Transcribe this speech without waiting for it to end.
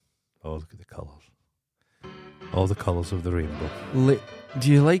Oh, look at the colours. All the colours of the rainbow.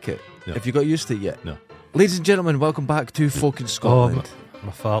 Do you like it? No. Have you got used to it yet? No. Ladies and gentlemen, welcome back to Folk in Scotland.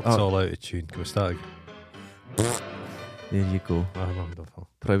 My fart's all out of tune. Can we start again? There you go. Oh, wonderful.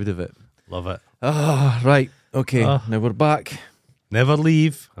 Proud of it. Love it. Right. Okay. Now we're back. Never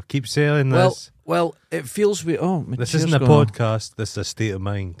leave. I keep saying this. Well, it feels weird. Oh, my This chair's isn't a gone. podcast. This is a state of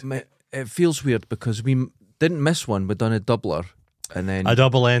mind. It feels weird because we didn't miss one. We've done a doubler and then A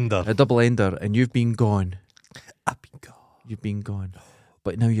double ender. a double ender, and you've been gone. I've been gone. You've been gone,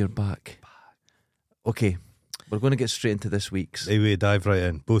 but now you're back. Okay, we're going to get straight into this week's Hey, we dive right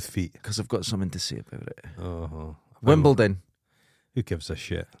in. Both feet. because I've got something to say about it. Oh, Wimbledon. Who gives a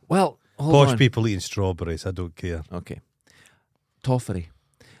shit? Well, hold Posh on. people eating strawberries. I don't care. Okay. Toffery.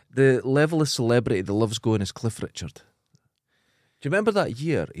 The level of celebrity that loves going is Cliff Richard. Do you remember that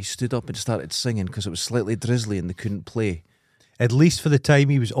year he stood up and started singing because it was slightly drizzly and they couldn't play? At least for the time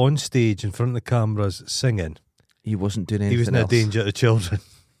he was on stage in front of the cameras singing, He wasn't doing anything he was in a else. danger to children.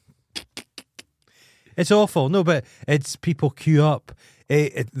 It's awful. No, but it's people queue up.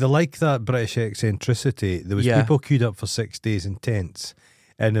 They like that British eccentricity. There was people queued up for 6 days in tents.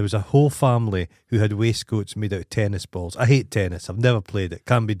 And there was a whole family who had waistcoats made out of tennis balls. I hate tennis. I've never played it.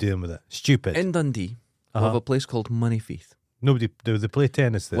 Can't be doing with it. Stupid. In Dundee, we have a place called Moneyfeith. Do they play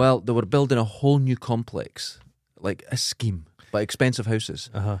tennis there? Well, they were building a whole new complex, like a scheme, but expensive houses.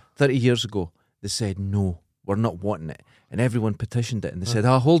 30 years ago, they said, no, we're not wanting it. And everyone petitioned it. And they said,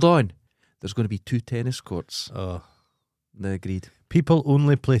 hold on. There's going to be 2 tennis courts. They agreed. People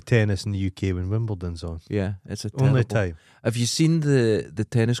only play tennis in the UK when Wimbledon's on. Yeah, it's a terrible. Only time. Have you seen the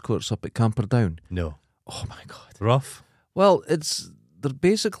tennis courts up at Camperdown? No. Oh my God. Rough? Well, they're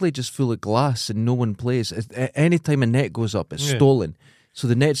basically just full of glass and no one plays. Any time a net goes up, it's stolen. So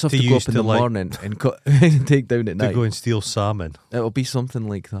the nets have to go up in the morning and take down at night. To go and steal salmon. It'll be something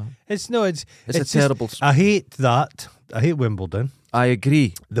like that. It's a terrible. I hate that. I hate Wimbledon. I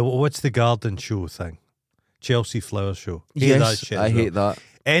agree. What's the garden show thing? Chelsea Flower Show. Yes, I hate that.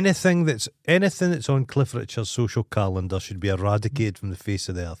 Anything that's on Cliff Richard's social calendar should be eradicated from the face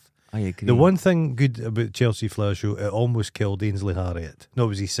of the earth. I agree. The one thing good about Chelsea Flower Show, it almost killed Ainsley Harriott. No, it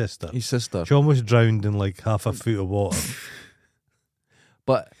was his sister. She almost drowned in like half a foot of water.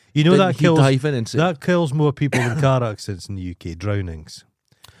 But you know that kills more people than car accidents in the UK. Drownings.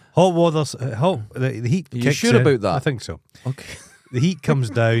 Hot water. The heat. Are you sure about that? I think so. Okay. The heat comes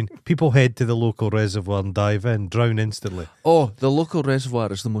down, people head to the local reservoir and dive in, drown instantly. Oh, the local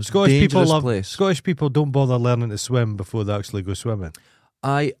reservoir is the most dangerous place. Scottish people don't bother learning to swim before they actually go swimming.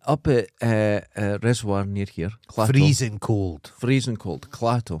 Up at a reservoir near here, Clato. Freezing cold,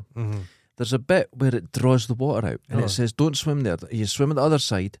 Clato. Mm-hmm. There's a bit where it draws the water out and it says don't swim there. You swim at the other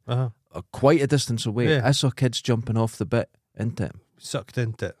side, quite a distance away. Yeah. I saw kids jumping off the bit into it. Sucked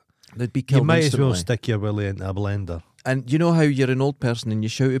into it. They'd be killed You might instantly. as well stick your willy into a blender. And you know how you're an old person and you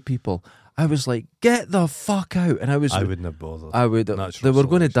shout at people? I was like, get the fuck out. And I wouldn't have bothered. I would. They were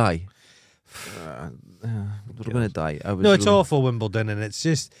going to die. They were going to die. It's awful, Wimbledon, and it's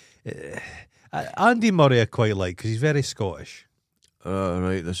just... Andy Murray I quite like, because he's very Scottish.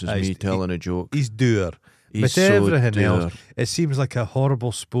 Right, this is me telling a joke. He's doer. But so everything doer. else, it seems like a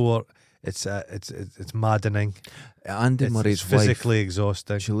horrible sport. It's maddening. Andy Murray's physically wife,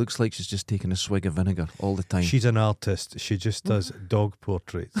 exhausting. She looks like she's just taking a swig of vinegar all the time. She's an artist. She just does dog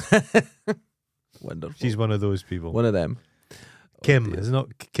portraits. Wonderful. She's one of those people. One of them. Kim, is it not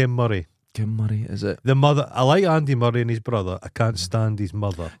Kim Murray? Kim Murray, is it? The mother. I like Andy Murray and his brother. I can't stand his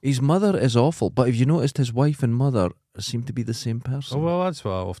mother. His mother is awful, but have you noticed his wife and mother seem to be the same person? Oh, well, that's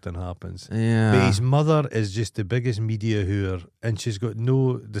what often happens. Yeah. But his mother is just the biggest media whore, and she's got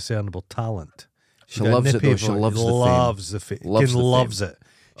no discernible talent. She loves it though. She loves the fame. Loves it.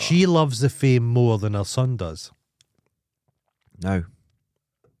 She loves the fame more than her son does. Now,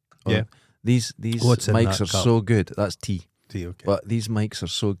 yeah, these mics are so good. That's tea. Okay. But these mics are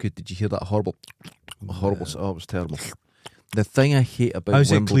so good. Did you hear that horrible? Oh, it was terrible. The thing I hate about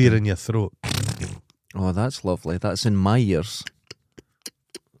how's Wimbledon, it clear in your throat? Oh, that's lovely. That's in my ears.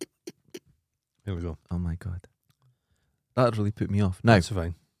 Here we go. Oh my God, that really put me off. Now, that's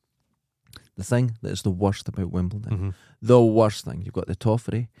fine. The thing that is the worst about Wimbledon, the worst thing, you've got the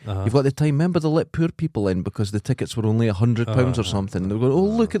Toffery, you've got the time. Remember they let poor people in because the tickets were only £100 or something. They're going, oh,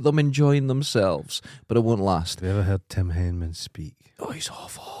 look at them enjoying themselves, but it won't last. Have you ever heard Tim Henman speak? Oh, he's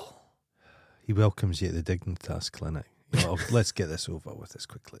awful. He welcomes you at the Dignitas Clinic. Let's get this over with as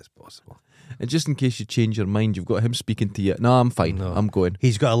quickly as possible. And just in case you change your mind, you've got him speaking to you. No, I'm fine. No. I'm going.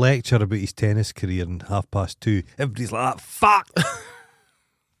 He's got a lecture about his tennis career in 2:30. Everybody's like, fuck!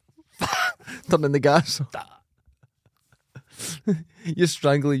 Turning the gas. You're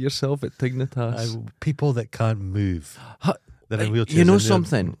strangling yourself at Dignitas. People that can't move. That are in wheelchairs. You know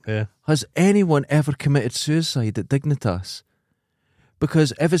something? Yeah. Has anyone ever committed suicide at Dignitas?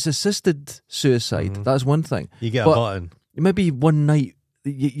 Because if it's assisted suicide, that's one thing. You get a button. Maybe one night,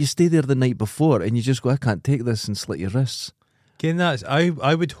 you stay there the night before and you just go, I can't take this, and slit your wrists. Again,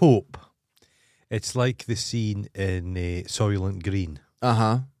 I would hope it's like the scene in Soylent Green.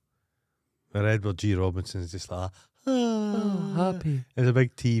 Where Edward G. Robinson's just like, happy. There's a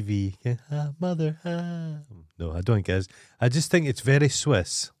big TV. Mother. No, I don't think it is. I just think it's very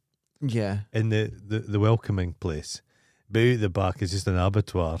Swiss. Yeah. In the welcoming place. But out the back is just an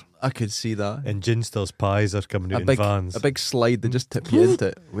abattoir. I could see that. And Ginster's pies are coming out in vans. A big slide that just tip you into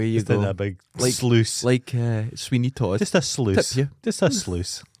it. Where you just go. In a big sluice. Like Sweeney Todd. Just a sluice. Tip you. Just a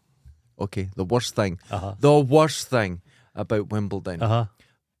sluice. Okay, the worst thing. The worst thing about Wimbledon.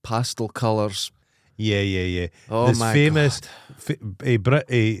 Pastel colours. Yeah. Oh, this my famous,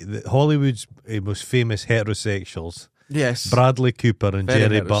 God. Hollywood's most famous heterosexuals. Yes. Bradley Cooper and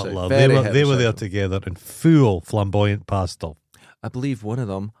Jerry Butler. They were there together in full flamboyant pastel. I believe one of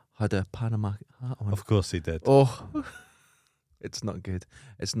them had a Panama hat on. Of course he did. Oh, it's not good.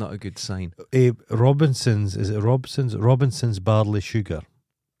 It's not a good sign. Robinson's barley sugar.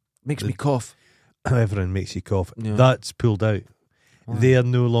 Makes me cough. Everyone makes you cough. Yeah. That's pulled out. Wow. They are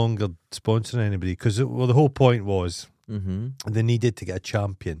no longer sponsoring anybody because the whole point was they needed to get a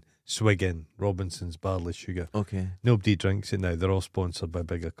champion swigging Robinson's barley sugar. Okay. Nobody drinks it now. They're all sponsored by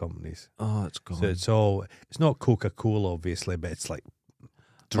bigger companies. Oh, it's gone. So it's not Coca-Cola, obviously, but it's like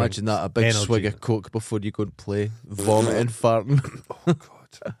imagine that, a big energy. swig of Coke before you go and play, vomiting, farting. Oh,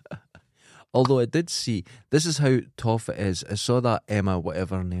 God. Although I did see, this is how tough it is. I saw that Emma,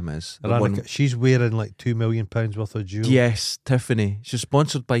 whatever her name is. She's wearing like £2 million worth of jewelry. Yes, Tiffany. She's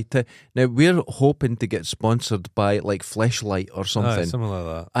sponsored by Now, we're hoping to get sponsored by like Fleshlight or something. Something like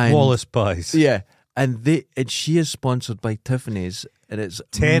that. And Wallace Pies. Yeah. And she is sponsored by Tiffany's, and it's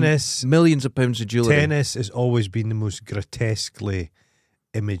tennis. Millions of pounds of jewellery. Tennis has always been the most grotesquely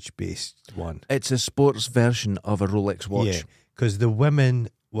image-based one. It's a sports version of a Rolex watch. Yeah, because the women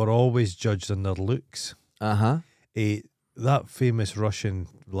were always judged on their looks. That famous Russian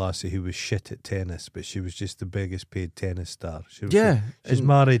lassie who was shit at tennis, but she was just the biggest paid tennis star. She's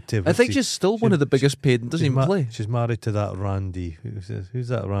married to... I think she's still one of the biggest paid and doesn't even play. She's married to that Randy. Who's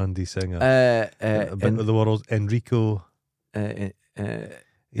that Randy singer? A bit of the world. Enrico. His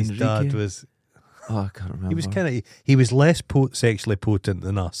dad was... Oh, I can't remember. He was less sexually potent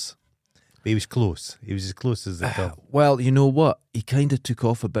than us. But he was close. He was as close as they come. Well, you know what? He kind of took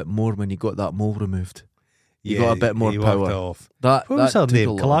off a bit more when he got that mole removed. He got a bit more power. Worked it off. What was her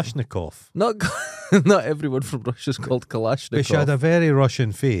name? Kalashnikov. Not everyone from Russia's called Kalashnikov. But she had a very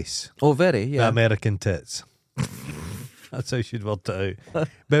Russian face. Oh, very, yeah. The American tits. That's how she'd worked it out.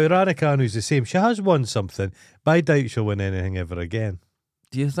 But Raducanu's the same. She has won something, but I doubt she'll win anything ever again.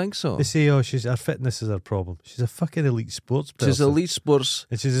 Do you think so? They say, her fitness is her problem. She's a fucking elite sports person. She's elite sports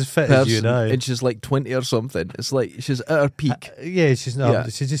and she's as fit as you now. And she's like 20 or something. It's like she's at her peak. She's not. Yeah.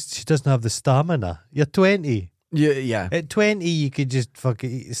 She doesn't have the stamina. You're 20. Yeah. At 20, you could just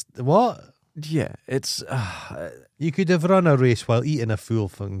fucking... What? Yeah, it's... you could have run a race while eating a full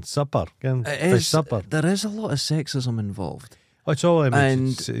fucking supper. Fish supper. There is a lot of sexism involved. Oh, it's all...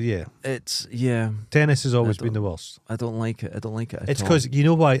 It's... Yeah. Tennis has always been the worst. I don't like it. I don't like it at all. It's because... You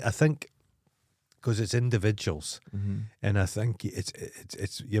know why? I think... Because it's individuals. And I think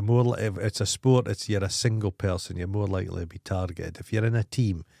it's you're more... It's a sport. You're a single person. You're more likely to be targeted. If you're in a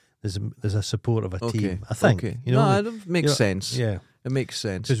team... There's a support of a team, I think. Okay. You know, it makes sense. Yeah. It makes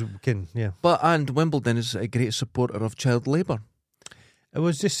sense. And Wimbledon is a great supporter of child labour. I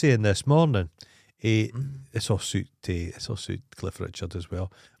was just saying this morning, it's all suit Cliff Richard as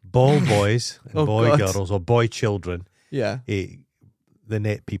well. Ball boys and girls or boy children, the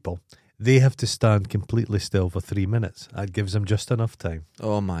net people, they have to stand completely still for 3 minutes. That gives them just enough time.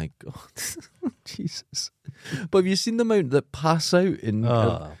 Oh my God. Jesus. But have you seen the amount that pass out and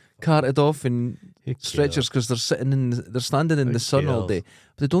carted off in stretchers because they're standing in the sun all day,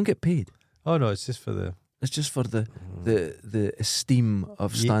 but they don't get paid? Oh no, it's just for the esteem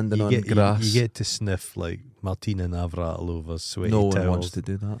of standing on grass. You get to sniff like Martina Navratilova sweaty towels. No one wants to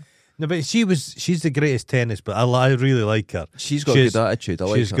do that. No, but she's the greatest tennis, but I really like her. She's got a good attitude.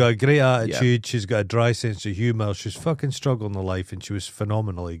 She's got a great attitude. Yeah. She's got a dry sense of humour. She's fucking struggling in life, and she was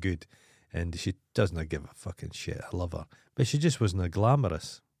phenomenally good. And she doesn't give a fucking shit. I love her, but she just wasn't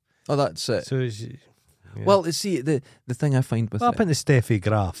glamorous. Oh, that's it. So well, see the thing I find with what happened to Steffi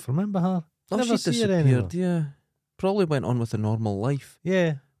Graf? Remember her? Oh, she disappeared. Yeah, probably went on with a normal life.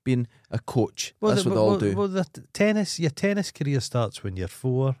 Yeah, being a coach. That's what they all do. Well, your tennis career starts when you're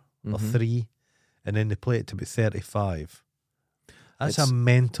 4 or 3, and then they play it to be 35. That's a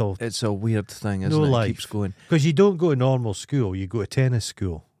mental. It's a weird thing, isn't it? Life. It keeps going. Because you don't go to normal school, you go to tennis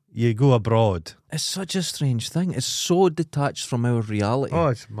school. You go abroad. It's such a strange thing. It's so detached from our reality. Oh,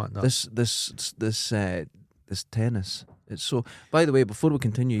 it's mad. This tennis. It's so. By the way, before we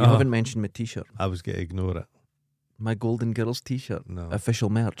continue, you haven't mentioned my T-shirt. I was going to ignore it. My Golden Girls T-shirt. No. Official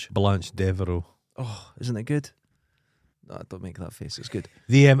merch. Blanche Devereaux. Oh, isn't it good? No, don't make that face. It's good.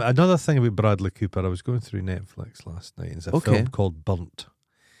 The another thing about Bradley Cooper, I was going through Netflix last night. It's a film called Burnt.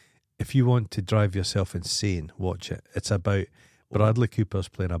 If you want to drive yourself insane, watch it. It's about Bradley Cooper's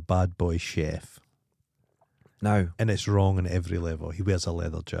playing a bad boy chef. Now. And it's wrong on every level. He wears a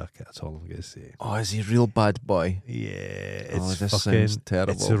leather jacket. That's all I'm going to say. Oh, is he a real bad boy? Yeah. This sounds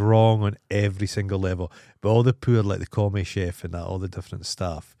terrible. It's wrong on every single level. But all the poor, like the commie chef and that, all the different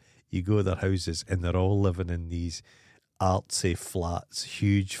staff, you go to their houses and they're all living in these artsy flats,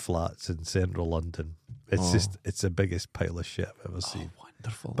 huge flats in central London. It's the biggest pile of shit I've ever seen.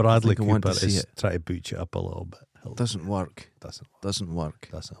 Wonderful. Bradley Cooper is trying to boot you up a little bit. Doesn't work. Doesn't work.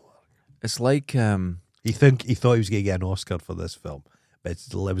 It's like he thought he was going to get an Oscar for this film, but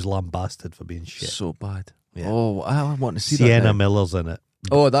it was lambasted for being shit. So bad. Yeah. Oh, I want to see that. Sienna Miller's in it.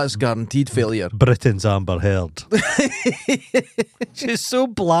 Oh, that's guaranteed failure. Britain's Amber Heard. She's so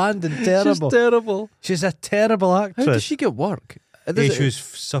bland and terrible. She's terrible. She's a terrible actress. How did she get work? She was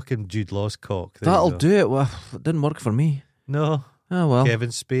sucking Jude Law's cock. That'll do it. Well, it didn't work for me. No. Oh well.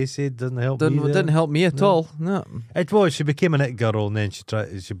 Kevin Spacey didn't help me. Didn't help me at all. No. It was. She became an it girl, and then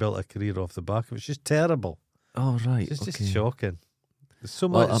she built a career off the back of it. She's terrible. Oh right. It's just shocking. There's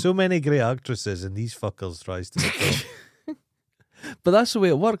so many great actresses, and these fuckers rise to the top. But that's the way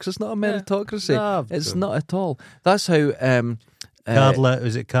it works. It's not a meritocracy. No, it's not at all. That's how. Carla,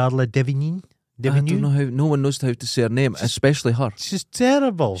 is it Carla Devigny? I don't know how. No one knows how to say her name, especially her. She's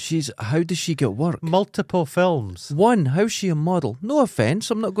terrible. How does she get work? Multiple films. One, how's she a model? No offence,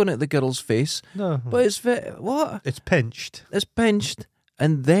 I'm not going at the girl's face. No, but it's what? It's pinched. It's pinched,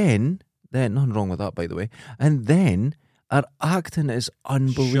 and then nothing wrong with that, by the way. And then her acting is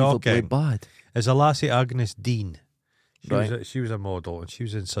unbelievably bad. As a lassie, Agnes Dean. She was a model, and she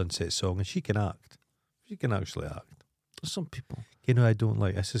was in Sunset Song, and she can act. She can actually act. Some people. You know, I don't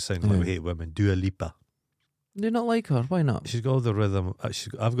like. This is sounding like we hate women. Dua Lipa. Do you not like her? Why not? She's got all the rhythm.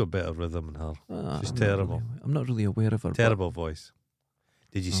 I've got better rhythm than her. She's terrible. I'm not really aware of her. Terrible voice.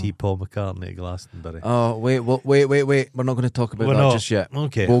 Did you see Paul McCartney at Glastonbury? Oh, wait. We're not going to talk about that just yet.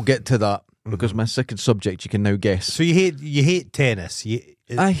 Okay. We'll get to that because my second subject you can now guess. So you hate tennis.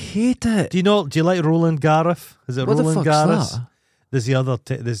 I hate it. Do you like Roland Garros? Is it Roland Garros? That? There's the other.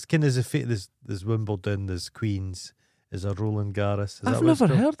 There's Wimbledon. There's Queens. Is a Roland Garros? I've never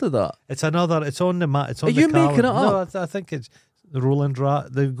heard of that. It's another. It's on the mat. It's on Are the you making it up? No, I think it's the Roland Garros.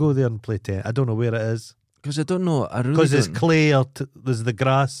 They go there and play tennis. I don't know where it is because I don't know. Because there's clay there's the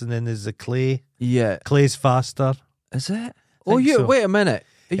grass and then there's the clay. Yeah, clay's faster. Is it? Wait a minute.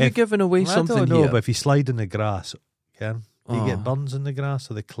 Are you giving away something here? I don't know, but if you slide in the grass, you get burns in the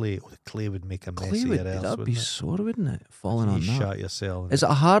grass or the clay. Oh, the clay would make a mess of your ass. That'd be sore, wouldn't it? Falling on that. You shot yourself. Is it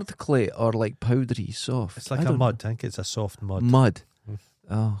a hard clay or like powdery, soft? It's like a mud. I think it's a soft mud. Mud.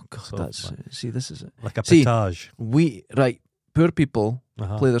 Oh God, this is it. Like a potage. Poor people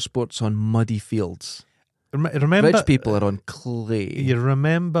play their sports on muddy fields. Remember, rich people are on clay. You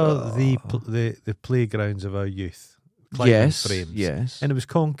remember the playgrounds of our youth? Climbing frames. Yes. And it was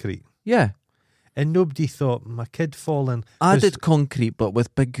concrete. Yeah. And nobody thought, my kid falling. Added concrete, but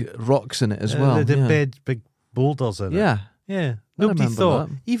with big rocks in it as well. They had big boulders in it. Yeah. Nobody thought.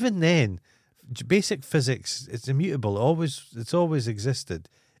 That. Even then, basic physics, it's immutable. It's always existed.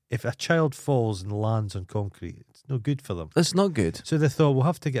 If a child falls and lands on concrete, it's no good for them. It's not good. So they thought, we'll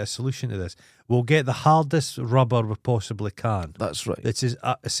have to get a solution to this. We'll get the hardest rubber we possibly can. That's right. This is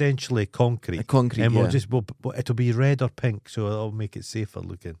essentially concrete. And it'll be red or pink, so it'll make it safer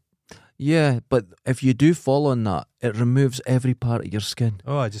looking. Yeah, but if you do fall on that, it removes every part of your skin.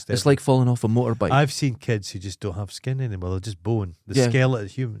 Oh, it's like falling off a motorbike. I've seen kids who just don't have skin anymore. They're just bone. The skeleton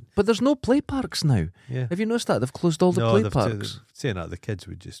is human. But there's no play parks now. Yeah. Have you noticed that? They've closed all the play parks. Saying that, the kids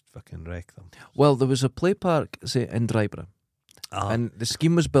would just fucking wreck them. Well, there was a play park, say, in Dryborough. And the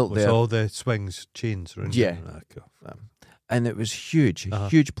scheme was built there. all the swings, chains around. Yeah. And it was huge, a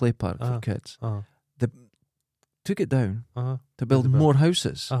huge play park for kids. They took it down to build more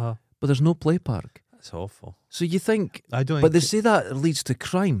houses. But there's no play park. That's awful. So you think, but they say that leads to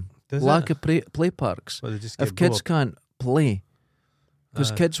crime. Lack of play parks. Well, just if kids can't play,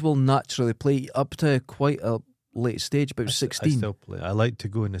 because kids will naturally play up to quite a late stage, about 16. I still play. I like to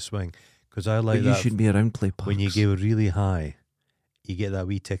go in the swing because I like but that. you shouldn't be around play parks. When you go really high, you get that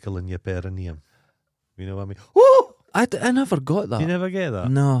wee tickle in your perineum. You know what I mean? Woo! I never got that. You never get that?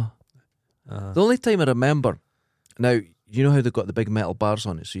 No. The only time I remember, now, you know how they've got the big metal bars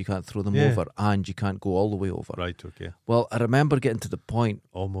on it, so you can't throw them over and you can't go all the way over. Right, okay. Well, I remember getting to the point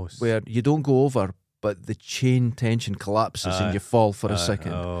almost where you don't go over, but the chain tension collapses and you fall for a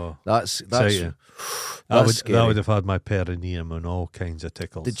second. Oh, that's scary. That would have had my perineum and all kinds of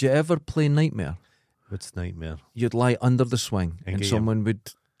tickles. Did you ever play Nightmare? What's Nightmare? You'd lie under the swing and someone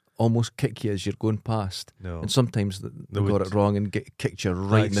would almost kick you as you're going past. No. And sometimes they got it wrong and kicked you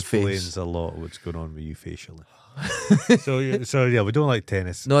right in the face. That explains a lot of what's going on with you facially. so yeah, we don't like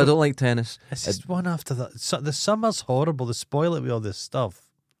tennis. No, I don't like tennis. It's just one after that. The summer's horrible. They spoil it with all this stuff.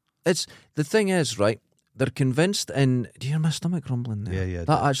 The thing is, right, they're convinced in... Do you hear my stomach rumbling there? Yeah.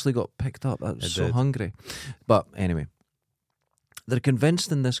 That actually got picked up. I was so hungry. But anyway, they're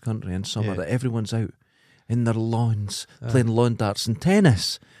convinced in this country in summer that everyone's out in their lawns playing lawn darts and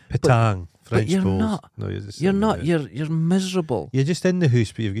tennis. Petang, French but you're balls. not. No, you're not. You're miserable. You're just in the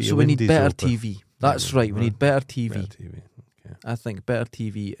house, but you've got your we need better open. TV. That's right. We need better TV. Better TV. Okay. I think better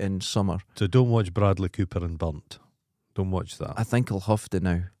TV in summer. So don't watch Bradley Cooper and Burnt. Don't watch that. I think I'll have to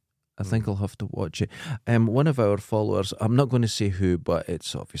now. I think I'll have to watch it. One of our followers, I'm not going to say who, but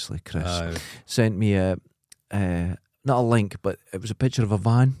it's obviously Chris, sent me not a link, but it was a picture of a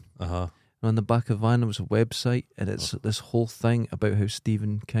van. And on the back of the van, there was a website, and it's this whole thing about how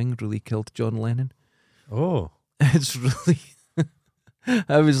Stephen King really killed John Lennon. Oh. It's really...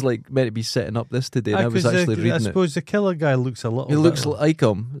 I was like meant to be setting up this today, and I was actually reading it. I suppose the killer guy looks a little... He looks like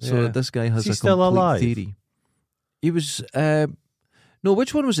him, so this guy has a complete theory. He was... no,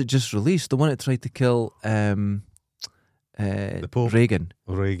 which one was it just released? The one that tried to kill the Pope? Reagan.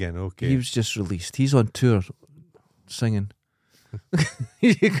 Reagan, okay. He was just released. He's on tour singing.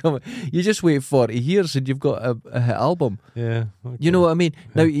 You just wait 40 years and you've got a hit album. Yeah. Okay. You know what I mean?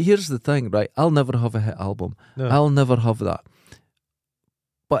 Now, here's the thing, right? I'll never have a hit album. No. I'll never have that.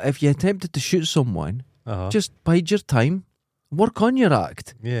 But if you attempted to shoot someone, just bide your time. Work on your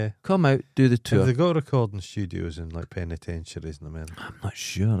act. Yeah. Come out, do the tour. Have they got recording studios in like penitentiaries in America? I'm not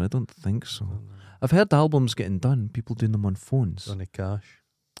sure. I don't think so. I've heard albums getting done, people doing them on phones. Johnny Cash.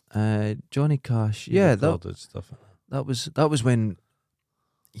 Johnny Cash. Stuff. That was when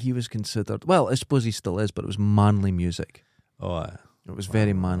he was considered... Well, I suppose he still is, but it was manly music. Oh, it was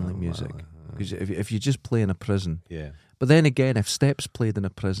very manly music. Because if you just play in a prison... Yeah. But then again, if Steps played in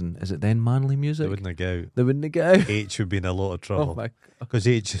a prison, is it then manly music? They wouldn't get out. They wouldn't get out. H would be in a lot of trouble. Oh my God. Because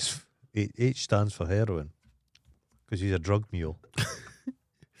H stands for heroin. Because he's a drug mule.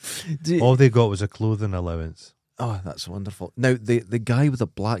 All they got was a clothing allowance. Oh, that's wonderful. Now, the guy with the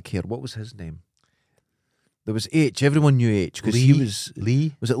black hair, what was his name? There was H. Everyone knew H. Because he was...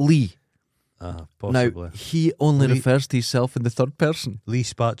 Lee? Was it Lee? Possibly. Now, he only refers to himself in the third person. Lee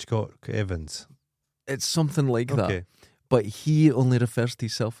Spatchcock Evans. It's something like that. But he only refers to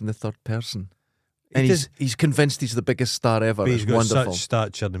himself in the third person. And he's convinced he's the biggest star ever. But he's got wonderful. such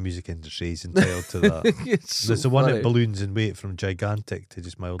stature in the music industry, he's entitled to that. There's the one that balloons in weight from gigantic to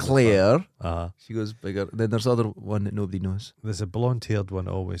just mildly Claire. She goes bigger. Then there's other one that nobody knows. There's a blonde-haired one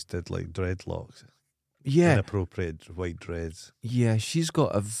that always did like dreadlocks. Yeah. Inappropriate white dreads. Yeah, she's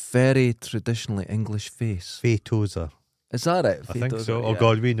got a very traditionally English face. Faye Tozer. Is that it? I think so. Yeah. Oh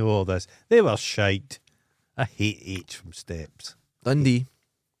God, we know all this. They were shite. I hate H from Steps. Dundee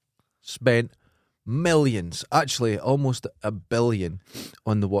spent millions, actually almost $1 billion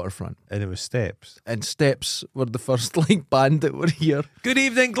on the waterfront. And it was Steps. And Steps were the first band that were here. Good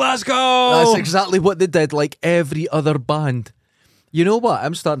evening, Glasgow! That's exactly what they did, like every other band. You know what?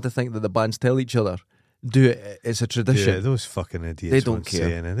 I'm starting to think that the bands tell each other, do it, it's a tradition. Yeah, those fucking idiots. They don't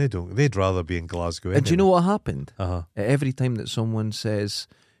care. And they'd rather be in Glasgow. And do you know what happened? Every time that someone says,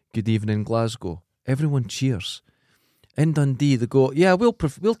 good evening, Glasgow, everyone cheers. In Dundee, they go, yeah, we'll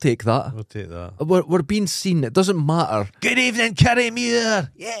take that. We'll take that. We're being seen. It doesn't matter. Good evening, Carrymere.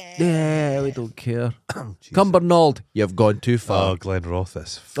 Yeah, we don't care. Cumbernauld, you've gone too far. Oh,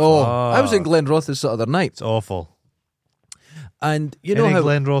 Glenrothes. I was in Glenrothes the other night. It's awful. And you know Any how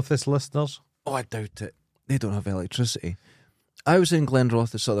Glenrothes listeners? Oh, I doubt it. They don't have electricity. I was in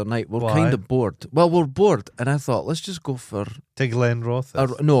Glenrothes the other night. We're Why? kind of bored. Well, we're bored, and I thought, let's just go for... To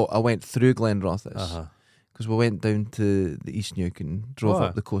Glenrothes? No, I went through Glenrothes. Because we went down to the East Neuk and drove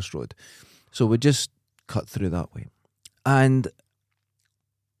up the coast road. So we just cut through that way. And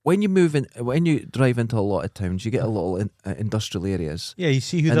when you drive into a lot of towns, you get a lot of industrial areas. Yeah, you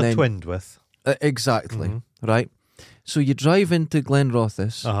see who they're twinned with. Exactly, right? So you drive into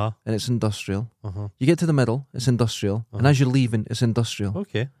Glenrothes, Uh-huh. and it's industrial. Uh-huh. You get to the middle, it's industrial. And as you're leaving, it's industrial.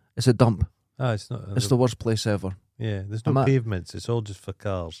 Okay. It's a dump. It's not. It's the worst place ever. Yeah, there's no pavements. It's all just for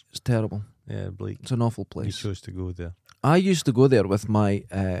cars. It's terrible. Yeah, bleak. It's an awful You place. chose to go there. I used to go there with my...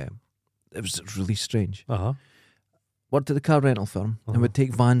 it was really strange. Uh-huh. Worked at the car rental firm and would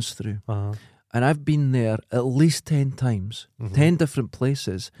take vans through. Uh-huh. And I've been there at least 10 times, 10 different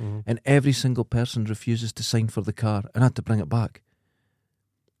places, and every single person refuses to sign for the car and I had to bring it back.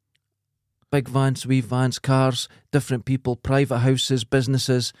 Big vans, wee vans, cars, different people, private houses,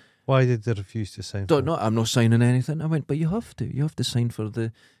 businesses. Why did they refuse to sign? Don't know. I'm not signing anything. I went, but you have to. You have to sign for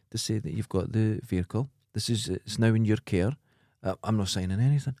to say that you've got the vehicle. It's now in your care. I'm not signing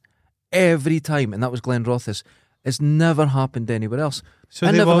anything. Every time, and that was Glenrothes. It's never happened anywhere else. So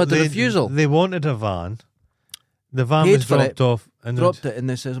I never had a refusal. They wanted a van. The van Paid was for dropped it, off, and dropped it, and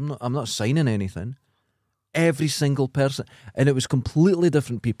they says, I'm not signing anything. Every single person, and it was completely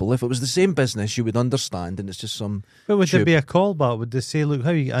different people. If it was the same business, you would understand, and it's just some. But would there be a callback? Would they say, "Look,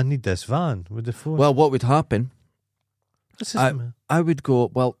 I need this van"? Would the phone? Well, what would happen? I would go,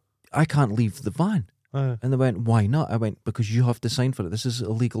 well, I can't leave the van. And they went, why not? I went, because you have to sign for it. This is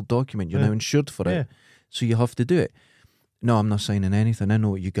a legal document. You're now insured for it. So you have to do it. No, I'm not signing anything. I know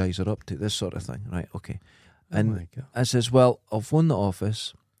what you guys are up to, this sort of thing. Right, okay. And I says, well, I'll phone the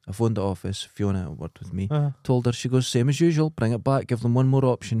office. I phoned the office. Fiona worked with me. Told her, she goes, same as usual, bring it back, give them one more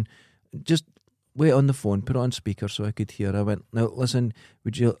option. Just wait on the phone, put it on speaker so I could hear. I went, now listen,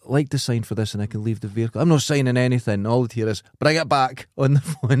 would you like to sign for this and I can leave the vehicle? I'm not signing anything. All I'd hear is, bring it back on the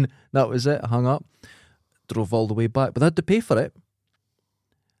phone. That was it. I hung up. Drove all the way back, but I had to pay for it.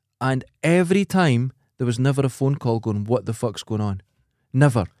 And every time, there was never a phone call going, what the fuck's going on?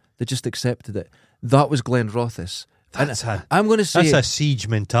 Never. They just accepted it. That was Glenrothes. I'm going to say that's a siege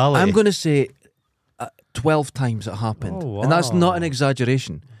mentality. I'm going to say 12 times it happened. Oh, wow. And that's not an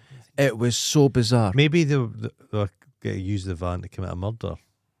exaggeration. It was so bizarre. Maybe they were going to use the van to commit a murder.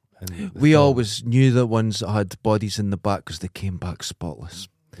 We always knew the ones that had bodies in the back because they came back spotless.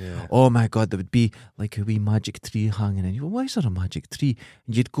 Yeah. Oh my God, there would be like a wee magic tree hanging in. You go, why is there a magic tree?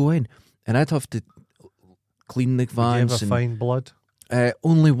 And you'd go in and I'd have to clean the vans. Did you ever find blood?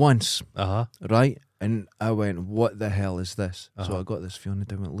 Only once. Right? And I went, what the hell is this? So I got this Fiona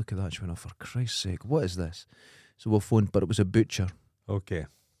down, went, look at that. She went, oh, for Christ's sake, what is this? So we phoned, but it was a butcher. Okay.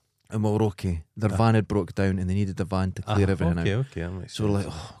 And we were okay. Their van had broke down and they needed the van to clear everything out. Okay, that makes so we're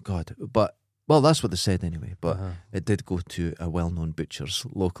sense. like, oh God. But, well, that's what they said anyway. But it did go to a well-known butcher's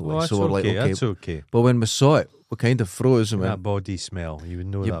locally. Well, so we're like, okay. That's okay. But when we saw it, we kind of froze. And that body smell, you would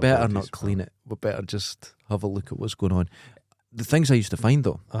know you that better body not smell. clean it. We better just have a look at what's going on. The things I used to find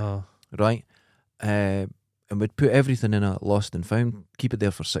though, right? And we'd put everything in a lost and found, keep it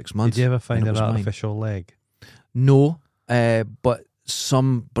there for 6 months. Did you ever find an artificial leg? No, but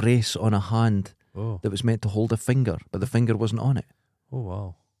some brace on a hand that was meant to hold a finger, but the finger wasn't on it. Oh,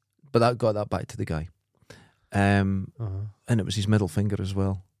 wow. But that got that back to the guy. And it was his middle finger as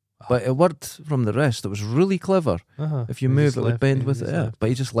well. But it worked from the rest. It was really clever. If you move, it would bend with it. Yeah. But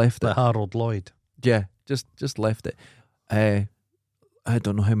he just left it. Like Harold Lloyd. Yeah, just left it. I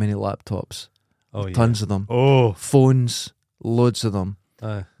don't know how many laptops. Oh, yeah. Tons of them. Oh. Phones, loads of them.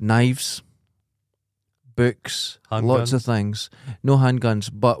 Knives, books, lots of things. No handguns,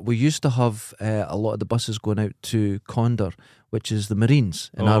 but we used to have a lot of the buses going out to Condor, which is the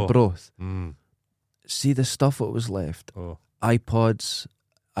Marines in Arbroath. See the stuff that was left. iPods,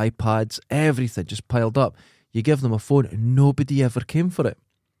 iPads, everything just piled up. You give them a phone and nobody ever came for it.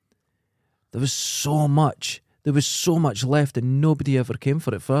 There was so much. There was so much left and nobody ever came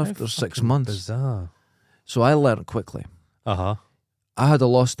for it for after 6 months. Bizarre. So I learned quickly. I had a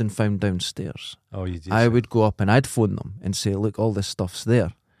lost and found downstairs. Oh, you did. I would go up and I'd phone them and say, look, all this stuff's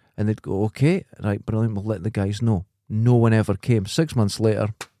there. And they'd go, okay, right, brilliant, we'll let the guys know. No one ever came. 6 months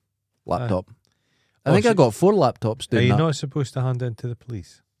later, laptop. I think I got 4 laptops doing that. Are you not supposed to hand in to the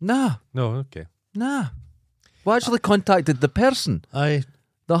police? Nah. No, okay. Nah. We actually contacted the person that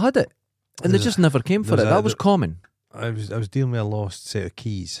had it. And they just never came for it. That was common. I was dealing with a lost set of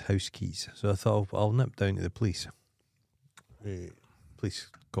keys, house keys. So I thought I'll nip down to the police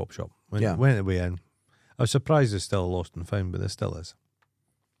cop shop. Went away in. I was surprised there's still a lost and found, but there still is.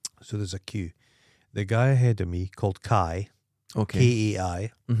 So there's a queue. The guy ahead of me called Kai,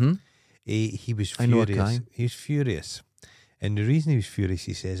 K-A-I. He was furious. I know a Kai. He was furious. And the reason he was furious,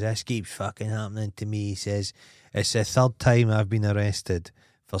 he says, this keeps fucking happening to me. He says, it's the 3rd time I've been arrested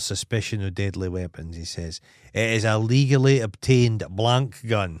for suspicion of deadly weapons. He says, it is a legally obtained blank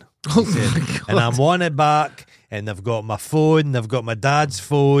gun. He said, and I'm on it back, and they've got my phone, they've got my dad's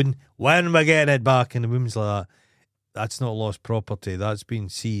phone. When am I getting it back? And the woman's like that. That's not lost property. That's been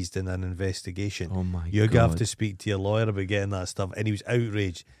seized in an investigation. Oh my You're God. going to have to speak to your lawyer about getting that stuff. And he was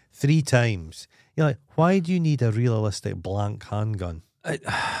outraged 3 times. You're like, why do you need a realistic blank handgun?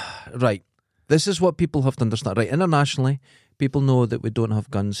 Right. This is what people have to understand. Right. Internationally, people know that we don't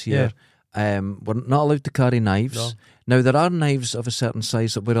have guns here. We're not allowed to carry knives. No. Now, there are knives of a certain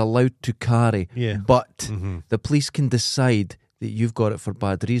size that we're allowed to carry. Yeah. But the police can decide that you've got it for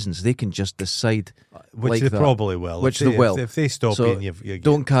bad reasons. They can just decide. Which like they that. probably will. Which they will. If they stop So you and you're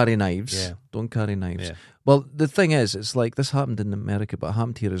don't carry knives. Yeah. Don't carry knives. Yeah. Well, the thing is, it's like this happened in America, but it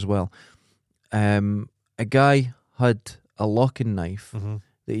happened here as well. A guy had a locking knife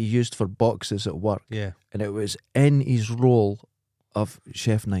that he used for boxes at work. Yeah. And it was in his roll of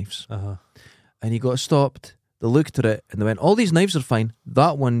chef knives. And he got stopped. They looked at it and they went, all these knives are fine.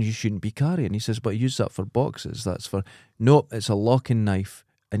 That one you shouldn't be carrying. He says, but I use that for boxes. That's for... Nope, it's a locking knife.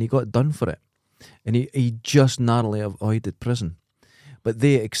 And he got done for it. And he just narrowly avoided prison. But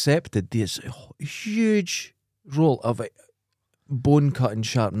they accepted this huge roll of bone-cutting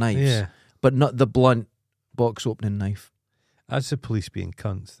sharp knives, but not the blunt box-opening knife. That's the police being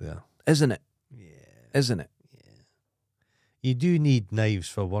cunts there. Isn't it? Yeah. Isn't it? You do need knives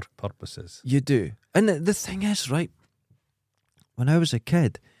for work purposes. You do. And the thing is, right, when I was a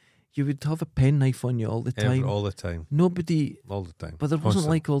kid, you would have a penknife on you all the time. All the time. Nobody... All the time. But there wasn't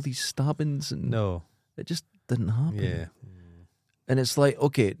like all these stabbings and... No. It just didn't happen. Yeah. And it's like,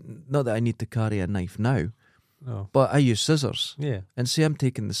 okay, not that I need to carry a knife now, No. but I use scissors. Yeah. And say I'm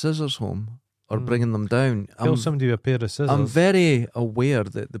taking the scissors home or bringing them down. Kill somebody with a pair of scissors. I'm very aware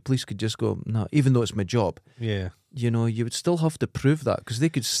that the police could just go, no, even though it's my job. Yeah. You know, you would still have to prove that because they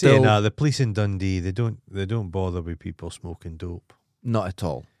could still... the police in Dundee, they don't bother with people smoking dope. Not at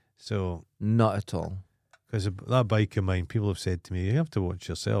all. So... Not at all. Because that bike of mine, people have said to me, you have to watch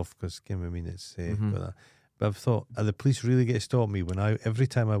yourself because, I mean, it's... But I've thought, are the police really get to stop me when every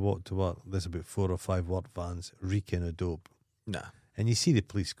time I walk to work, there's about 4 or 5 work vans reeking of dope. Nah. And you see the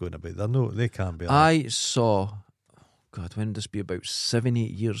police going about. They can't be. I saw, God, when did this be? About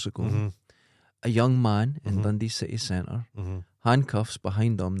 7-8 years ago. A young man in Dundee city centre, handcuffs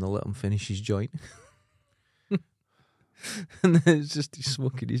behind him, they let him finish his joint. And then it's just he's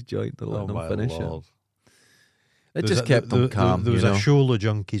smoking his joint, they're letting him finish it. It just kept him calm. There was a shoal of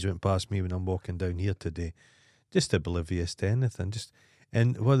junkies went past me when I'm walking down here today, just oblivious to anything.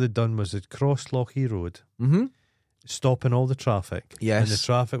 And what they'd done was they'd crossed Lochee Road, stopping all the traffic. Yes. And the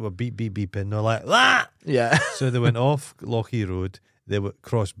traffic were beep, beep, beeping. They're like, ah! Yeah. So they went off Lochee Road, they would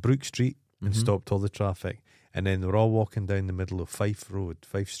cross Brook Street and stopped all the traffic. And then they were all walking down the middle of Fife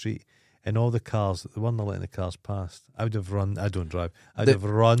Street. And all the cars, they weren't letting the cars past. I would have run. I don't drive. I'd have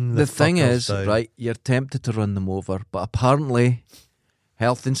run the thing is, down. right, you're tempted to run them over, but apparently,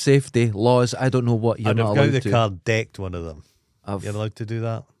 health and safety laws, I don't know what you're not allowed to. I'd have got the car decked one of them. You're allowed to do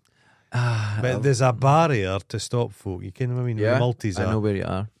that? But there's a barrier to stop folk. You can, I mean, the multis I know where you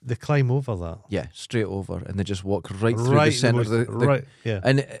are. They climb over that. Yeah, straight over, and they just walk right through the centre of the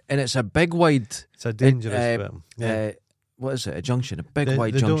and it's a big wide... It's a dangerous bit. Yeah. What is it? A junction, a big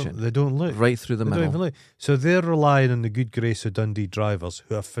wide junction. They don't look. Right through the middle. Don't even look. So they're relying on the good grace of Dundee drivers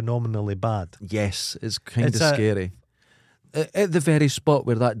who are phenomenally bad. Yes, it's kind of scary. At the very spot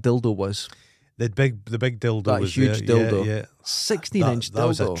where that dildo was. The big dildo that was huge there. dildo. Yeah. 16-inch dildo. That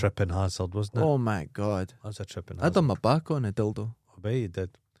was a tripping hazard, wasn't it? Oh my God. That was a tripping hazard. I done my back on a dildo. I bet you did.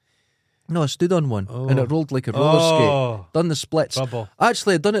 No, I stood on one and it rolled like a roller skate. Done the splits. Trouble.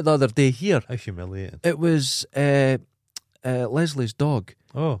 Actually, I done it the other day here. How humiliating. It was Leslie's dog.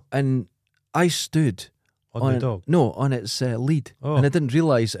 Oh. And I stood on the dog? No, on its lead. Oh. And I didn't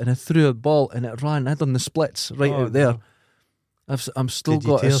realise, and I threw a ball and it ran. I done the splits out there. No. I'm still Did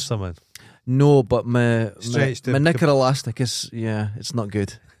you tear someone? No, but my knicker elastic is, it's not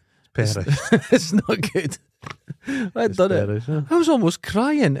good. It's perish. It's not good. I'd done it. Huh? I was almost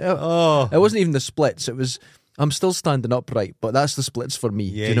crying. It wasn't even the splits. It was, I'm still standing upright, but that's the splits for me.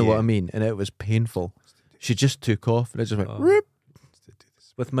 Yeah, do you know what I mean? And it was painful. She just took off and I just went, whoop,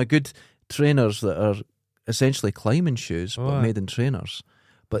 with my good trainers that are essentially climbing shoes, but made in trainers.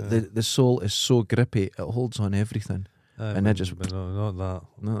 But the sole is so grippy, it holds on everything. And I just... No, not that.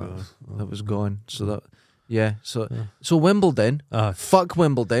 No, that was gone. So that... Yeah, so Wimbledon, fuck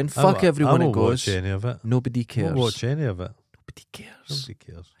Wimbledon, fuck everyone who goes. I won't watch any of it. Nobody cares. I won't watch any of it. Nobody cares. Nobody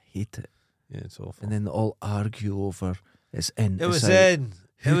cares. I hate it. Yeah, it's awful. And then they all argue over it's in. It was out. in.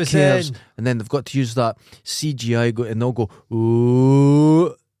 Who it was cares? in. And then they've got to use that CGI and they'll go,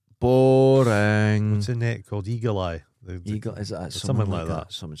 ooh, boring. What's the net called? Eagle Eye. Eagle, is that something like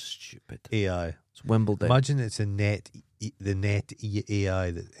that? Something stupid. AI. It's Wimbledon. Imagine it's the net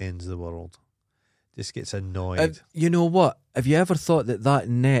AI that ends the world. just gets annoyed. You know what? Have you ever thought that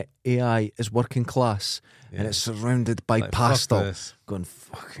net AI is working class and it's surrounded by like, pastel? Going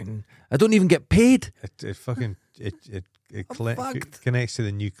fucking. I don't even get paid. It fucking connects to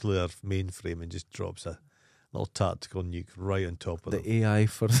the nuclear mainframe and just drops a little tactical nuke right on top of the AI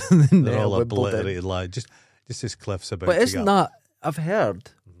for the net. They're all obliterated. Like just as Cliff's about. But to isn't that? I've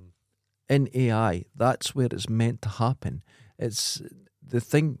heard in AI that's where it's meant to happen. It's the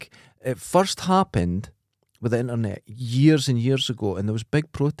thing. It first happened with the internet years and years ago, and there was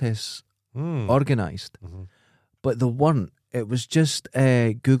big protests organised, but they weren't. It was just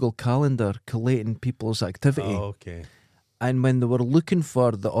Google Calendar collating people's activity. Oh, okay. And when they were looking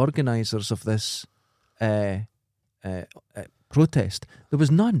for the organisers of this protest, there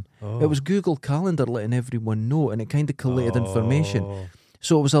was none. It was Google Calendar letting everyone know, and it kind of collated information.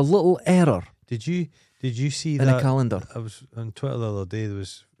 So it was a little error. Did you see in that? A calendar? I was on Twitter the other day. There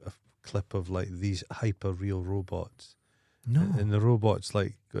was a clip of like these hyper real robots. No. And the robot's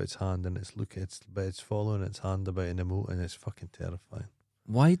like got its hand and it's following its hand about an emote, and it's fucking terrifying.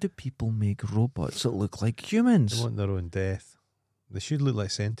 Why do people make robots that look like humans? They want their own death. They should look like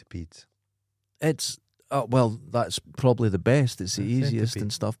centipedes. It's well, that's probably the best. It's the easiest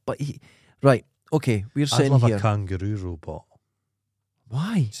and stuff. But right, okay, we're saying I'd love here. a kangaroo robot.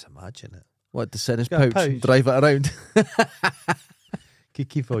 Why? Just imagine it. What, to sit in his Got a pouch and drive it around? Could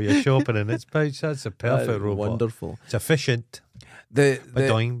keep all your shopping in its pouch. That's a perfect robot. Wonderful. It's efficient.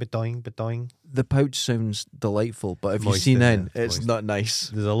 Ba-doing. The pouch sounds delightful, but if you've Moist, seen isn't in, it? it's Moist. not nice.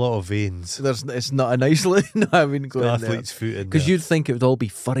 There's a lot of veins. It's not a nice look. No, I mean, go in there. Athlete's foot in Because there. you'd think it would all be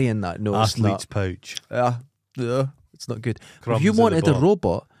furry in that. No, Athlete's it's pouch. not. It's not good. Crumbs if you at the wanted a bottom.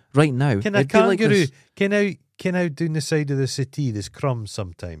 robot right now, Can a it'd be like kangaroo this. can out down the side of the settee? There's crumbs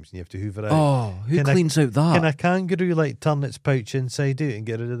sometimes, and you have to hoover out. Oh, who Can cleans out that? Can a kangaroo like turn its pouch inside out and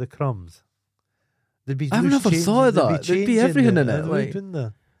get rid of the crumbs? There'd be I've loose never change- thought of there'd that. be There'd be change everything in there. it, There like- would, wouldn't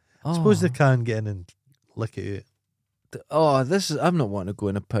there? Oh. Suppose they can get in and lick it out. I'm not wanting to go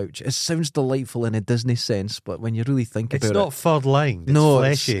in a pouch. It sounds delightful in a Disney sense, but when you really think It's about not it, fur-lined. It's no,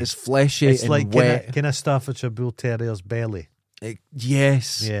 fleshy. it's fleshy It's and like wet. can a Staffordshire Bull Terrier's belly.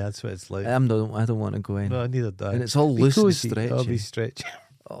 Yes, Yeah, that's what it's like. I don't want to go in, No, neither do I. and it's all Be loose and cozy. stretchy. I'll be stretchy.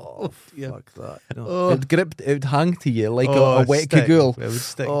 Oh, fuck that! No. Oh. It would hang to you like Oh, a wet stick. cagoule. It would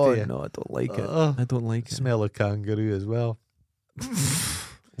stick Oh to you. no, I don't like it. Oh. I don't like it. Smell of kangaroo as well.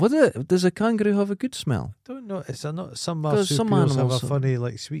 Does a kangaroo have a good smell? Don't know. It's not some 'Cause some marsupials have a animals- funny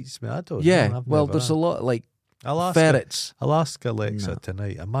like sweet smell. I don't Yeah, know. I've well, never there's had. a lot like I'll ask ferrets. I'll ask Alexa No.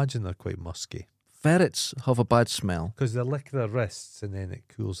 tonight. Imagine they're quite musky Ferrets have a bad smell because they lick their wrists and then it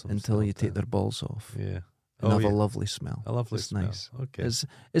cools them until you take their balls off yeah. and have yeah. a lovely smell. A lovely It's smell. nice. Okay.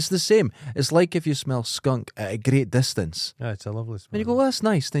 It's the same. It's like if you smell skunk at a great distance. Yeah, it's a lovely smell. And you go, well, that's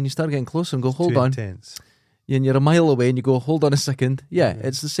nice. Then you start getting closer and go, hold Too on. intense. And you're a mile away and you go, hold on a second. Yeah, Yeah.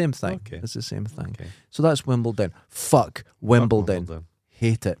 it's the same thing. Okay. It's the same thing. Okay. So that's Wimbledon. Fuck Wimbledon. Wimbledon.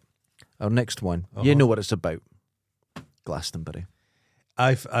 Hate it. Our next one. You know what it's about. Glastonbury.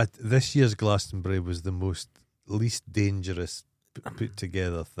 This year's Glastonbury was the least dangerous put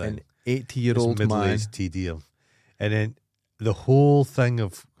together thing. An 80-year-old man. middle-aged tedium. And then the whole thing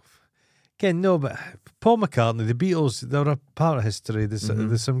of but Paul McCartney, the Beatles, they're a part of history.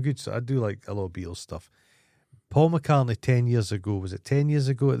 There's some good stuff. I do like a lot of Beatles stuff. Paul McCartney 10 years ago, was it 10 years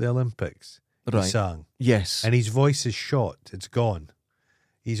ago at the Olympics? Right. He sang. Yes. And his voice is shot. It's gone.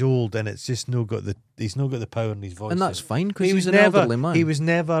 He's old and it's just he's not got the power in his voice. And that's fine because He he's was an never, elderly man. He was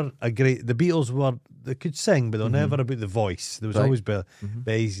never a great. The Beatles they could sing, but they're never about the voice. There was Right. always better.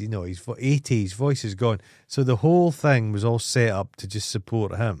 But he's 80. His voice is gone. So the whole thing was all set up to just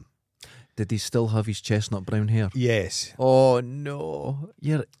support him. Did he still have his chestnut brown hair? Yes, Oh no,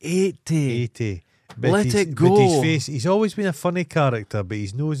 you're 80. 80. Let his- it go. But his face, he's always been a funny character, but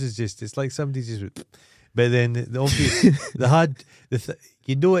his nose is it's like somebody just. But then the obvious, they had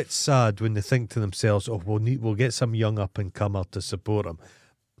it's sad when they think to themselves, "Oh, we'll get some young up and comer to support him,"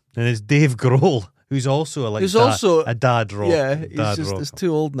 and it's Dave Grohl, who's also a dad rock. Yeah, dad he's rock.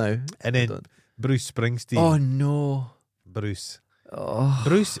 too old now. And then Bruce Springsteen. Oh no. Bruce. Oh.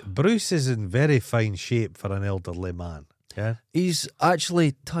 Bruce is in very fine shape for an elderly man. Yeah, He's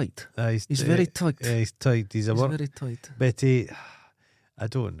actually tight. He's very tight. Yeah, he's tight. He's very tight. But I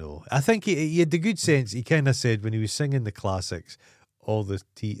don't know. I think he had the good sense. He kind of said when he was singing the classics, all the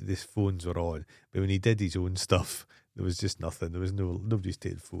phones were on. But when he did his own stuff, there was just nothing. There was nobody's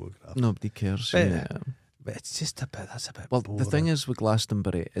taking photographs. Nobody cares. But, Yeah. But it's just that's a bit Well, boring. the thing is with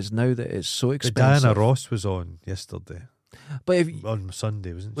Glastonbury is now that it's so The expensive. Diana Ross was on yesterday. But if on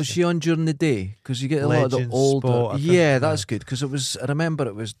Sunday, wasn't was she? she on during the day? Because you get a lot of the Legends older. spot, I think, Yeah, that's good. Because I remember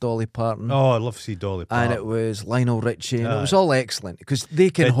it was Dolly Parton. Oh, I love to see Dolly Parton. And it was Lionel Richie, and it was all excellent because they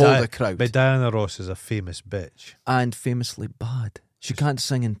can But hold a crowd. But Diana Ross is a famous bitch. And famously bad. She can't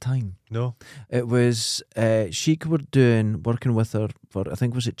sing in time. No? It was Chic were working with her for, I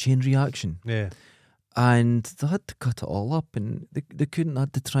think, was it Chain Reaction? Yeah. And they had to cut it all up, and they couldn't,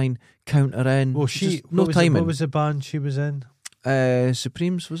 had to try and counter in. Well, no timing. What was the band she was in?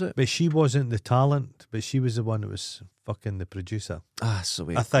 Supremes, was it? But she wasn't the talent, but she was the one that was fucking the producer. So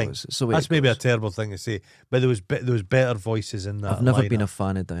I think that's maybe a terrible thing to say, but there was better voices in that. I've never lineup. been a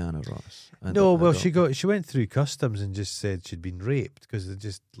fan of Diana Ross. She went through customs and just said she'd been raped because they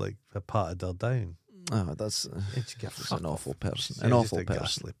just like patted her down. Oh, that's an awful person. An awful person.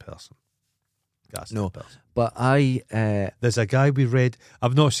 Ghastly person. But there's a guy we read.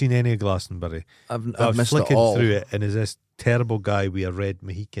 I've not seen any of Glastonbury. I've missed flicking it all through it, and there's this terrible guy with a red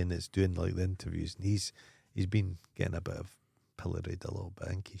Mohican that's doing like the interviews, and he's been getting a bit of pilloried a little bit.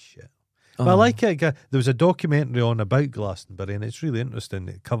 I think he's shit. But I like it. There was a documentary on about Glastonbury, and it's really interesting.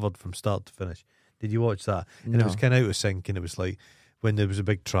 It covered from start to finish. Did you watch that? And it was kind of out of sync, and it was like when there was a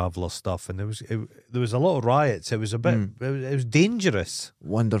big traveller stuff, and there was a lot of riots. It was a bit. It was dangerous.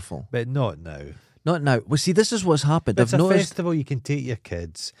 Wonderful, but not now. Not now. Well, see, this is what's happened. It's a festival you can take your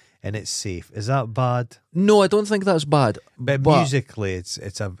kids, and it's safe. Is that bad? No, I don't think that's bad. But musically, it's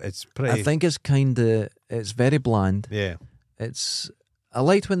pretty. I think it's very bland. Yeah. I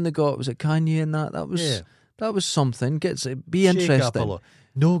liked when they got, was it Kanye and that? That was something. Be interesting.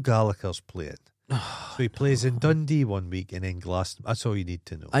 No Gallagher's playing. So he plays in Dundee one week and in Glastonbury. That's all you need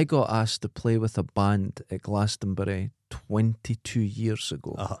to know. I got asked to play with a band at Glastonbury 22 years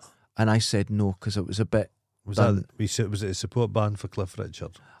ago. And I said no because it was a bit. Was it a support band for Cliff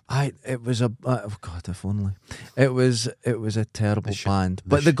Richard? It was oh God, if only. It was a terrible band,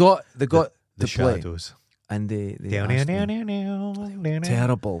 but they got to play. Shadows. And they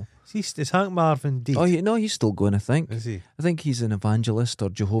terrible. Is Hank Marvin dead? Oh, no, he's still going. I think. Is he? I think he's an evangelist or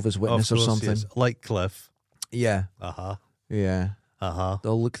Jehovah's Witness or something. Like Cliff. Yeah. Yeah. They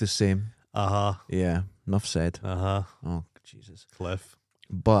all look the same. Yeah. Enough said. Oh Jesus. Cliff.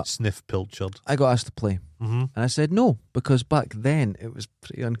 But Sniff Pilchard. I got asked to play, and I said no because back then it was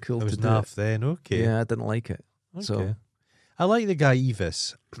pretty uncool to do. It was then. Okay. Yeah, I didn't like it. Okay. So I like the guy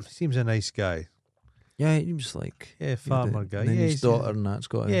Evis. Seems a nice guy. Yeah, he was like farmer guy. And then his daughter and that's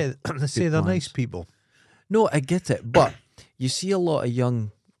got. Yeah, they say they're nice people. No, I get it, but you see a lot of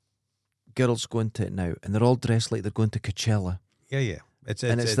young girls going to it now, and they're all dressed like they're going to Coachella. Yeah. It's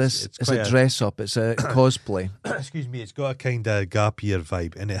a dress up. It's a cosplay. Excuse me. It's got a kind of gap year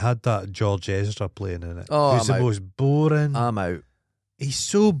vibe, and it had that George Ezra playing in it. Oh, who's the most boring? I'm out. He's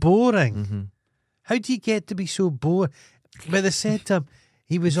so boring. Mm-hmm. How do you get to be so boring? But they said to him,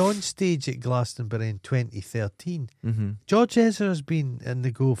 he was on stage at Glastonbury in 2013. Mm-hmm. George Ezra's been in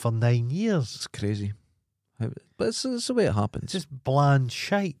the go for 9 years. It's crazy, but it's the way it happens. It's just bland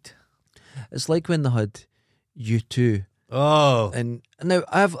shite. It's like when they had U2. Oh, and now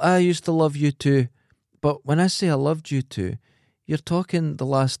I used to love U2, but when I say I loved U2, you're talking the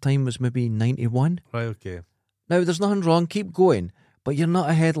last time was maybe 91. Right, okay. Now there's nothing wrong, keep going, but you're not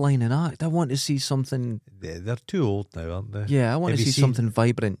a headlining act. I want to see something. Yeah, they're too old now, aren't they? Yeah, I want to see something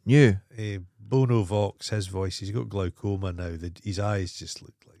vibrant, new. Bono Vox, his voice, he's got glaucoma now. His eyes just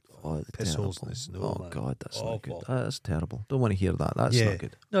look like piss holes in the snow. Oh, God, that's not good. That's terrible. Don't want to hear that. That's not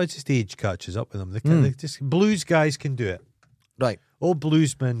good. No, it's just age catches up with them. They just blues guys can do it. Right. All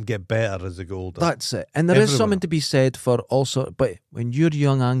bluesmen get better as they go older. That's it. And there is something to be said for also, but when you're a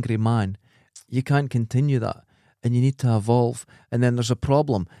young, angry man, you can't continue that. And you need to evolve. And then there's a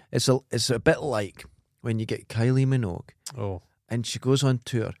problem. It's a bit like when you get Kylie Minogue. Oh. And she goes on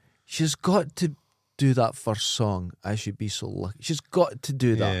tour. She's got to do that first song, I Should Be So Lucky. She's got to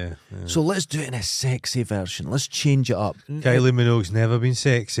do that. Yeah. So let's do it in a sexy version. Let's change it up. Kylie Minogue's never been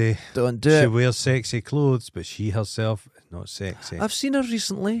sexy. Don't do it. She wears sexy clothes, but she herself is not sexy. I've seen her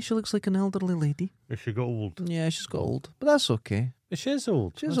recently. She looks like an elderly lady. She got old. Yeah, she's got old. But that's okay. She is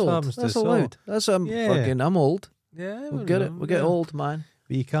old. She's old. That's allowed. I'm old. Yeah, we'll get it. We'll get old, man.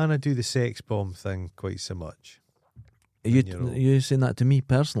 But you can't do the sex bomb thing quite so much. Are you saying that to me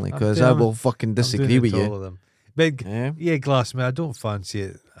personally? Because I will fucking disagree with you. Them. Big, Glassman, I don't fancy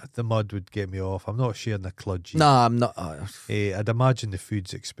it. The mud would get me off. I'm not sharing a kludgy. Nah, I'm not. I'd imagine the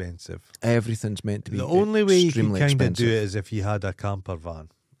food's expensive. Everything's meant to be. The only way you can kind of do it expensive. is if you had a camper van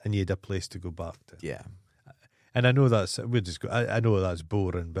and you had a place to go back to. Yeah. And I know I know that's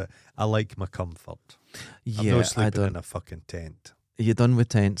boring, but I like my comfort. Yeah, I'm not sleeping in a fucking tent. Are you done with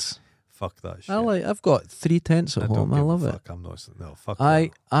tents? Fuck that shit. I've got 3 tents at home. I love it. I'm not. No, fuck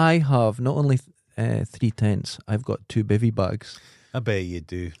I have not only 3 tents. I've got 2 bivy bags. I bet you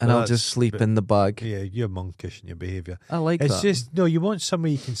do. And I'll just sleep in the bag. Yeah, you're monkish in your behaviour. I like that. It's just, no, you want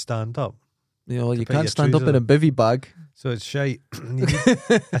somewhere you can stand up. You can't stand up in a bivy bag. So it's shite. You need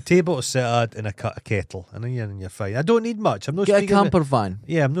a table to sit at and a kettle, and then you're fine. I don't need much. I'm not Get a speaking camper about, van.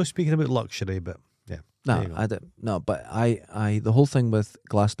 Yeah, I'm not speaking about luxury, but yeah. No, I don't. No, but I the whole thing with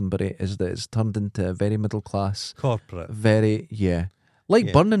Glastonbury is that it's turned into a very middle class, corporate,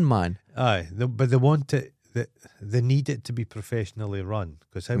 like Burning Man. Aye, but they want it. They need it to be professionally run,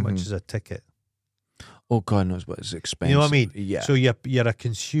 because how much is a ticket? Oh God knows, but it's expensive. You know what I mean? Yeah. So you're a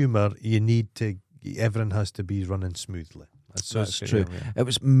consumer. You need to. Everything has to be running smoothly. That's true. Yeah. It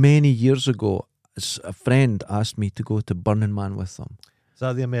was many years ago. A friend asked me to go to Burning Man with them. Is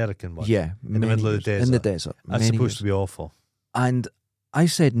that the American one? Yeah, in the middle of the desert. In the desert. That's supposed to be awful. And I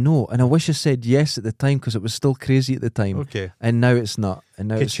said no, and I wish I said yes at the time, because it was still crazy at the time. Okay. And now it's not. And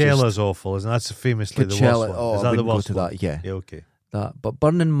now Coachella's awful, isn't that? That's famously the worst one. Oh, is that the worst go to one? that? Yeah. Yeah. Okay. That, but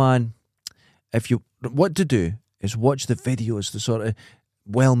Burning Man, what to do is watch the videos, the sort of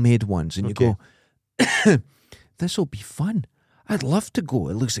well-made ones, and you go, this will be fun. I'd love to go.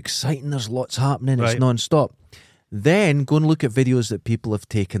 It looks exciting. There's lots happening. It's non-stop. Then go and look at videos that people have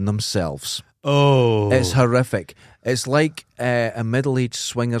taken themselves. Oh. It's horrific. It's like a middle-aged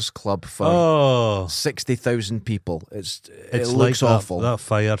swingers club for 60,000 people. It looks like awful. That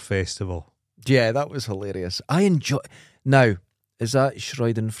fire festival. Yeah, that was hilarious. I enjoy. Now, is that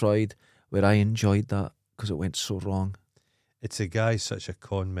Schadenfreude where I enjoyed that because it went so wrong? It's a guy such a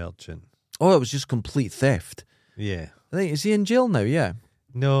con merchant. Oh, it was just complete theft. Yeah. I think, is he in jail now? Yeah.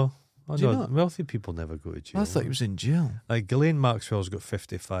 No. Oh, Do you no, not? wealthy people never go to jail. I thought he was in jail. Like Ghislaine Maxwell's got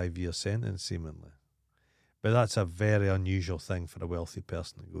 55-year sentence, seemingly. But that's a very unusual thing for a wealthy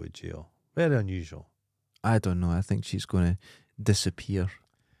person to go to jail. Very unusual. I don't know. I think she's going to disappear.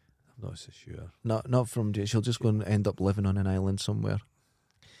 I'm not so sure. Not from jail. She'll just go and end up living on an island somewhere.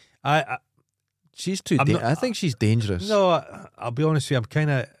 She's too. I think she's dangerous. No, I'll be honest with you. I'm kind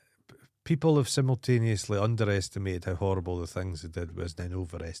of. People have simultaneously underestimated how horrible the things they did was, then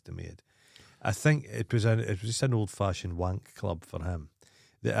overestimated. I think it was just an old-fashioned wank club for him.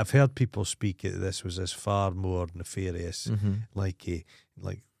 I've heard people speak that this was as far more nefarious, like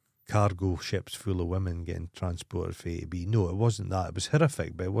cargo ships full of women getting transported from A to B. No, it wasn't that. It was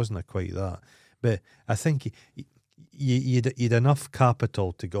horrific, but it wasn't quite that. But I think you'd enough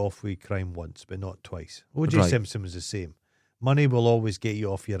capital to go off with crime once, but not twice. O.J. Simpson was the same. Money will always get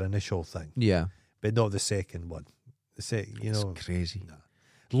you off your initial thing. Yeah. But not the second one. It's crazy. Nah.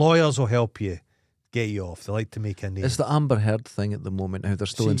 Lawyers will help you get you off. They like to make a name. It's the Amber Heard thing at the moment, how they're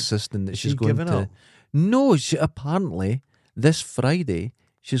still insisting that she's going to... Up? No, apparently, this Friday,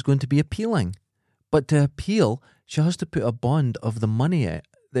 she's going to be appealing. But to appeal, she has to put a bond of the money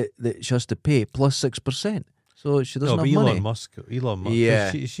that she has to pay plus 6%. So she doesn't have money. Elon Musk.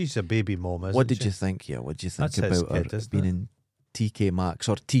 Yeah. She's a baby mom, isn't she? What did you think? Yeah, what did you think about her being in TK Maxx,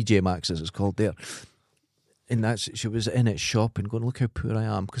 or TJ Maxx as it's called there? And she was in it shopping going, look how poor I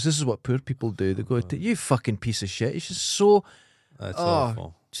am. Because this is what poor people do. They go, you fucking piece of shit. It's just so... That's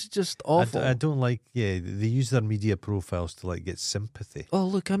awful. It's just awful. I don't like... Yeah, they use their media profiles to get sympathy. Oh,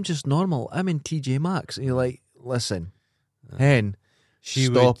 look, I'm just normal. I'm in TJ Maxx. And you're like, listen, hen...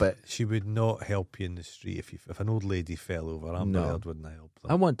 Stop it. She would not help you in the street if an old lady fell over. Amber Heard wouldn't help them.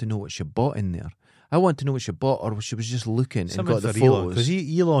 I want to know what she bought in there. I want to know what she bought, or she was just looking Something and got the photos.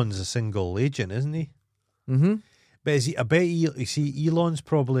 Because Elon's a single agent, isn't he? Mm-hmm. But I bet you see, Elon's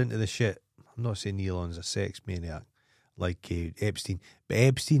probably into the shit. I'm not saying Elon's a sex maniac like Epstein, but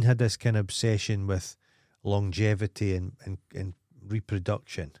Epstein had this kind of obsession with longevity and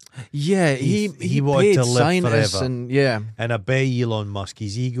reproduction. Yeah, he wanted to live forever. And I bet Elon Musk,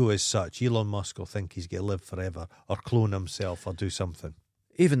 his ego is such, Elon Musk will think he's going to live forever or clone himself or do something.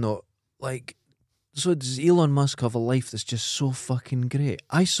 Even though, so does Elon Musk have a life that's just so fucking great?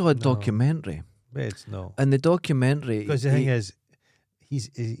 I saw a documentary. It's no. And the documentary... Because the thing is,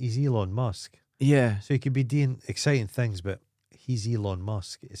 he's Elon Musk. Yeah. So he could be doing exciting things, but he's Elon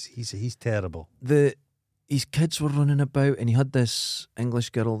Musk. He's terrible. His kids were running about, and he had this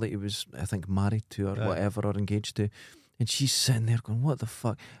English girl that he was, I think, married to or whatever, or engaged to, and she's sitting there going, what the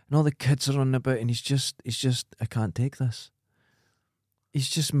fuck? And all the kids are running about, and he's just, I can't take this. He's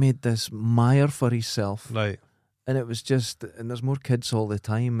just made this mire for himself. Right. And it was just, and there's more kids all the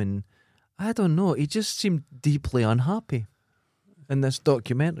time, and I don't know, he just seemed deeply unhappy in this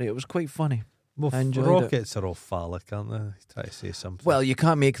documentary. It was quite funny. Well, rockets are all phallic, aren't they? Try to say something. Well, you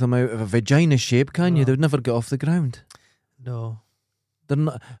can't make them out of a vagina shape, can you? They would never get off the ground. No. They're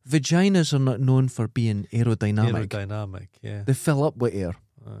not. Vaginas are not known for being aerodynamic. Aerodynamic, yeah. They fill up with air,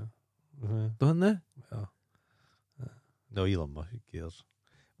 don't they? No, Elon Musk, who cares?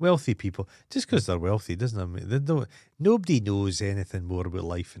 Wealthy people, just because they're wealthy doesn't mean nobody knows anything more about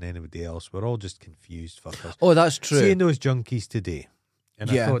life than anybody else. We're all just confused fuckers. Oh, that's true. Seeing those junkies today, and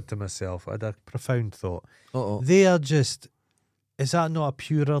I thought to myself, I had a profound thought. They are just. Is that not a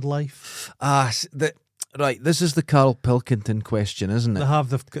purer life? Right. This is the Carl Pilkington question, isn't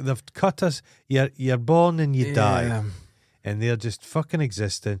it? They've cut us. You're born and you die, and they're just fucking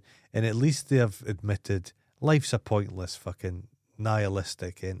existing. And at least they have admitted life's a pointless fucking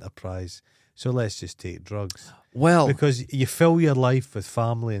nihilistic enterprise. So let's just take drugs. Well, because you fill your life with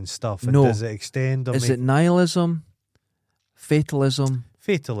family and stuff. And does it extend? Is it nihilism? Fatalism?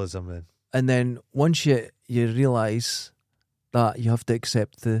 Fatalism, then. And then once you realise that you have to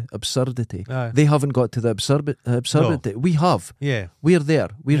accept the absurdity. They haven't got to the absurdity. No. We have. Yeah. We're there.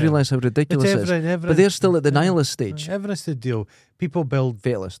 We realise how ridiculous it is. But they're still at the nihilist stage. Everyone's the deal. People build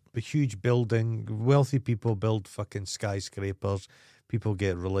fatalist. A huge building. Wealthy people build fucking skyscrapers. People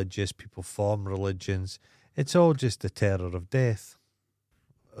get religious. People form religions. It's all just the terror of death.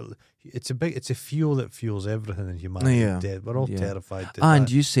 It's a fuel that fuels everything in humanity. Dead. We're all terrified to And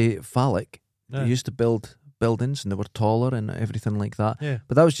die. You say phallic. They used to build buildings and they were taller and everything like that. Yeah.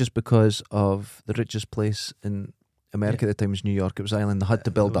 But that was just because of the richest place in America at the time was New York. It was Ireland. They had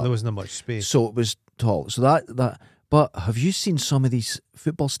to build up. There wasn't much space. So it was tall. So that. But have you seen some of these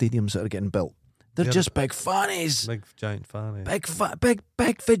football stadiums that are getting built? They're just big fannies. Big giant fannies. Big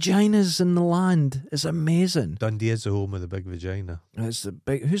vaginas in the land. It's amazing. Dundee is the home of the big vagina. Who's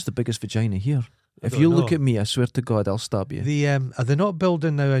the biggest vagina here? If you look at me, I swear to God, I'll stab you. Are they not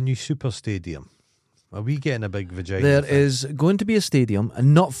building now a new super stadium? Are we getting a big vagina? There is going to be a stadium,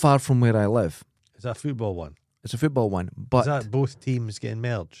 and not far from where I live. Is that a football one? It's a football one. But is that both teams getting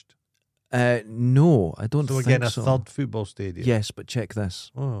merged? No, I don't think so. So we're getting a third football stadium? Yes, but check this.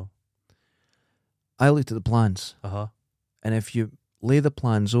 Oh. I looked at the plans. And if you lay the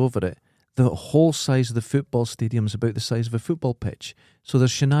plans over it, the whole size of the football stadium is about the size of a football pitch. So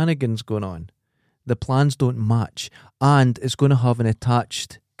there's shenanigans going on. The plans don't match. And it's going to have an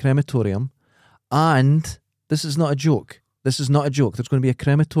attached crematorium. And this is not a joke. There's going to be a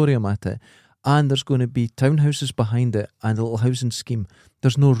crematorium at it. And there's going to be townhouses behind it and a little housing scheme.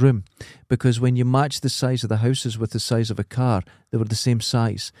 There's no room. Because when you match the size of the houses with the size of a car, they were the same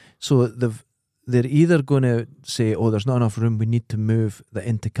size. So they're either going to say, there's not enough room, we need to move the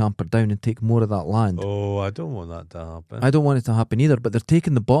into Camperdown and take more of that land. Oh, I don't want that to happen. I don't want it to happen either, but they're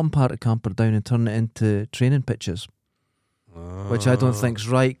taking the bottom part of Camperdown and turning it into training pitches. Which I don't think's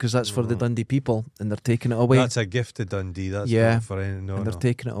right, because that's for the Dundee people, and they're taking it away. That's a gift to Dundee. That's not for any. No, and they're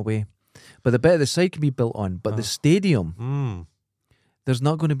taking it away. But the bit of the side can be built on. But the stadium, there's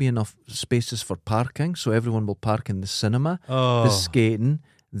not going to be enough spaces for parking, so everyone will park in the cinema, the skating.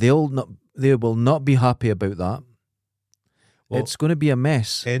 They will not be happy about that. Well, it's going to be a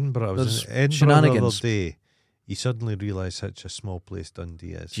mess. Edinburgh. I was in Edinburgh the other day. You suddenly realise such a small place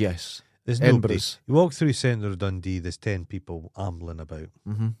Dundee is. Yes. There's nobody. You walk through the centre of Dundee, there's 10 people ambling about.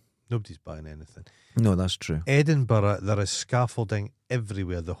 Nobody's buying anything. No, that's true. Edinburgh, there is scaffolding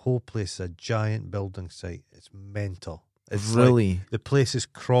everywhere. The whole place is a giant building site. It's mental. It's really? Like the place is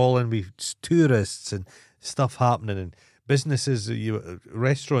crawling with tourists and stuff happening, and businesses,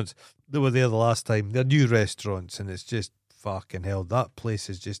 restaurants that were there the last time, they're new restaurants, and it's just fucking hell. That place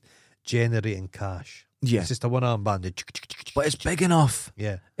is just generating cash. Yeah. It's just a one-arm band. But it's big enough.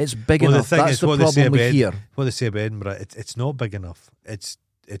 Yeah. It's big enough. That's the problem we hear. What they say about Edinburgh, it's not big enough. It's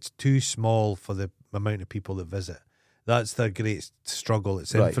too small for the amount of people that visit. That's their great struggle.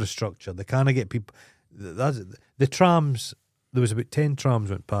 It's infrastructure. They can't get people. The trams, there was about 10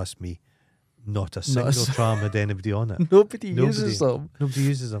 trams went past me. Not a single tram had anybody on it. Nobody uses them. Nobody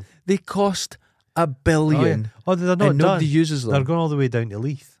uses them. They cost $1 billion. They're not and nobody uses them. They're going all the way down to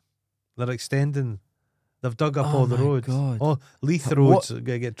Leith. They're extending. They've dug up all the roads. God. Oh, Leith roads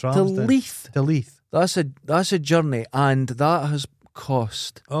get trams to down. Leith. To Leith. That's a journey, and that has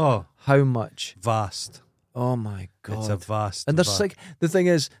cost how much? Vast. Oh my God. It's a vast. And they're sick. The thing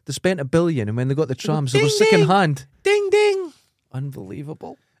is, they spent $1 billion, and when they got the trams, they were second hand. Ding ding.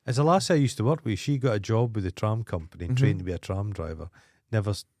 Unbelievable. As a lassie I used to work with, she got a job with the tram company and trained to be a tram driver.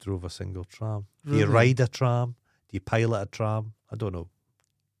 Never drove a single tram. Really? Do you ride a tram? Do you pilot a tram? I don't know.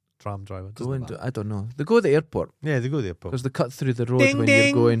 Tram driver. I don't know. They go to the airport. Yeah, they go to the airport. Because they cut through the road ding, when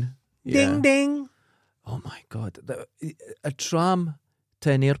ding. you're going. Ding ding. Oh my God. A tram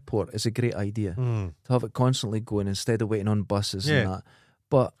to an airport is a great idea. To have it constantly going instead of waiting on buses and that.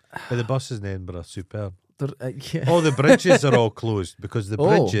 But the buses in Edinburgh are superb. All the bridges are all closed because the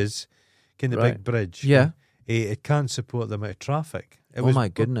bridges, big bridge, it can't support the amount of traffic. My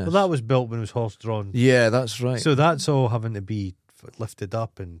goodness! Well, that was built when it was horse-drawn. Yeah, that's right. So that's all having to be lifted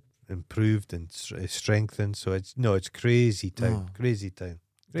up and improved and strengthened. So it's crazy town, crazy town.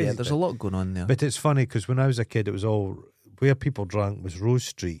 Crazy there's town. a lot going on there. But it's funny because when I was a kid, it was all where people drank was Rose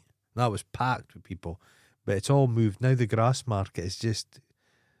Street. That was packed with people. But it's all moved now. The grass market is just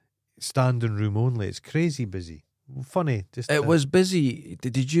standing room only. It's crazy busy. Funny. It was busy.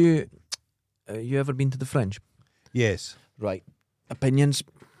 Did you ever been to the Fringe? Yes. Right. Opinions?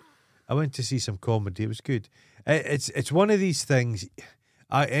 I went to see some comedy. It was good. It's one of these things.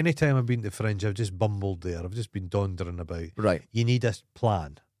 Anytime I've been to Fringe, I've just bumbled there. I've just been dondering about. Right. You need a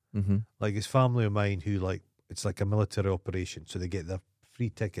plan. Mm-hmm. Like this family of mine who it's like a military operation, so they get their free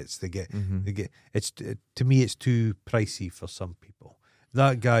tickets. They get. It's to me, it's too pricey for some people.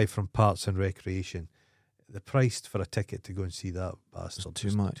 That guy from Parks and Recreation, the price for a ticket to go and see that bastard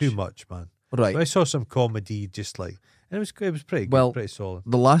too much. Too much, man. Right. So I saw some comedy, and it was pretty good, well, pretty solid.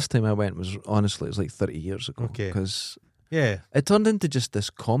 The last time I went was like 30 years ago. Okay. Because it turned into just this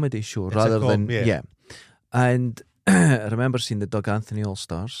comedy show rather than And I remember seeing the Doug Anthony All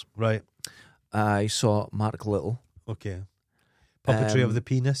Stars. Right. I saw Mark Little. Okay. Puppetry of the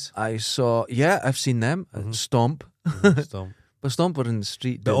Penis. I saw. I've seen them. Stomp. Stomp. But Stomp were in the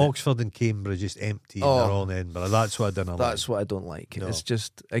street. But Oxford and Cambridge just empty and they're all in Edinburgh. That's what I don't like. That's what I don't like. No. It's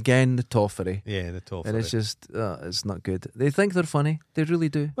just, again, the toffery. Yeah, the toffery. And it's just, it's not good. They think they're funny. They really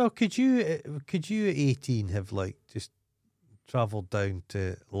do. Well, could you at 18 have just travelled down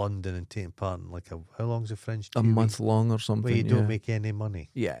to London and taken part in how long's the Fringe? A month long or something. Where you don't make any money.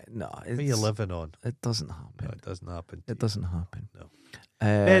 Yeah, no. What are you living on? It doesn't happen. No, it doesn't happen. It doesn't happen. No.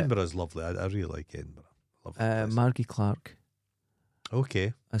 Edinburgh's lovely. I really like Edinburgh. Margie Clark.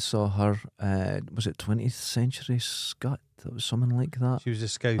 Okay. I saw her, was it 20th Century Scut? That was something like that. She was a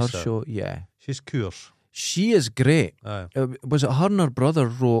Scouser. Her show, yeah. She's course. She is great. Was it her and her brother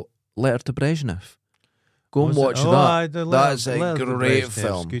wrote Letter to Brezhnev? Go and watch that. That's a great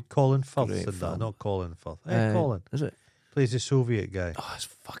film. Good. Colin Firth said that, not Colin Firth. Colin. Is it? Plays the Soviet guy. Oh, it's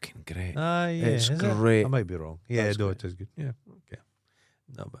fucking great. Yeah. It's great. I might be wrong. Yeah, no, it is good. Yeah, okay.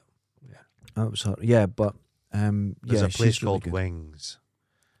 No, but that was her. Yeah, but there's a place called really Wings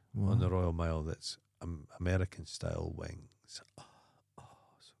on the Royal Mile that's American style wings. Oh,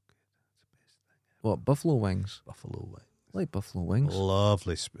 so good. That's the best thing ever. What, buffalo wings? Buffalo wings. I like buffalo wings.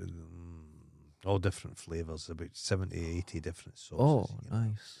 Lovely. All different flavours, about 70, 80 different sauces. Oh,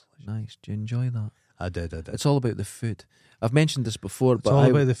 nice. Do you enjoy that? I did. It's all about the food. I've mentioned this before, but all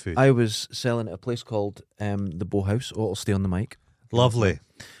about the food. I was selling at a place called the Bow House. I'll stay on the mic. Lovely.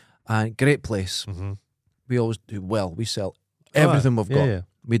 Great place. Mm-hmm. We always do well. We sell everything we've got. Yeah.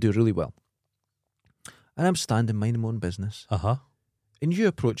 We do really well. And I'm standing minding my own business. And you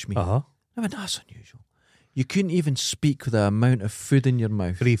approach me. I went, that's unusual. You couldn't even speak with the amount of food in your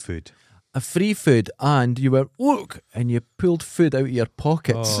mouth. Free food. A free food, and you went, look, and you pulled food out of your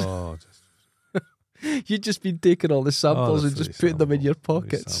pockets. Oh, You'd just been taking all the samples and just putting them in your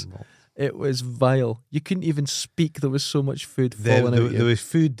pockets. It was vile. You couldn't even speak. There was so much food falling out. There was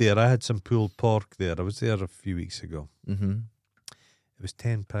food there. I had some pulled pork there. I was there a few weeks ago. Mm-hmm. It was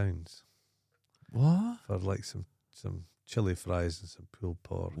 £10. What? For some chili fries and some pulled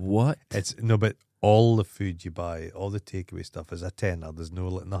pork. What? But all the food you buy, all the takeaway stuff is a tenner. There's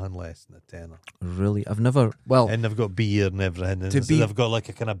nothing less than a tenner. Really? I've never. Well, and they've got beer and everything. And they've got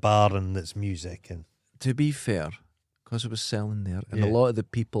a kind of bar and it's music. And to be fair, because it was selling there, and a lot of the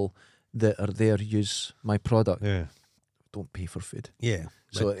people that are there use my product. Yeah. Don't pay for food. Yeah.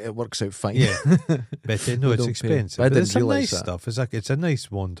 So it works out fine. Yeah. But no, it's expensive. But it's a nice stuff. It's a nice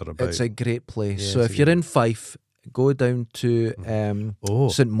wander about. It's a great place. Yeah, so if you're in Fife, go down to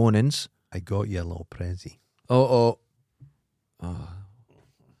St. Monans. I got you a little prezi. Oh.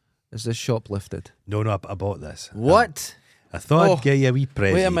 Is this shoplifted? No, I bought this. What? I thought I'd get you a wee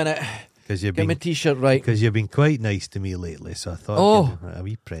prezi. Wait a minute. Get my t-shirt right. Because you've been quite nice to me lately, so I thought I'd give you a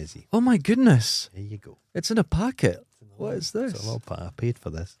wee prezi. Oh my goodness. There you go. It's in a packet. What is this? It's a little I paid for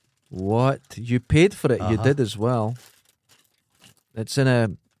this. What? You paid for it? You did as well. It's in a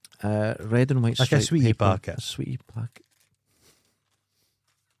red and white like a sweetie paper. packet. A sweetie packet.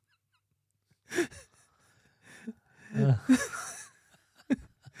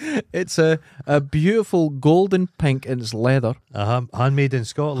 It's a beautiful golden pink and it's leather. Handmade in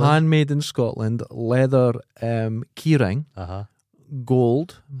Scotland. Handmade in Scotland. Leather keyring.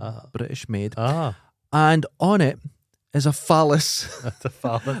 Gold. British made. And on it is a phallus. That's a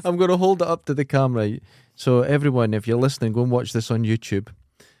phallus. I'm going to hold it up to the camera. So everyone, if you're listening, go and watch this on YouTube.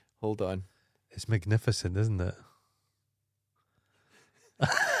 Hold on. It's magnificent, isn't it?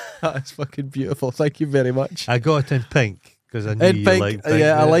 That's fucking beautiful. Thank you very much. I got it in pink because I knew In you pink, liked pink.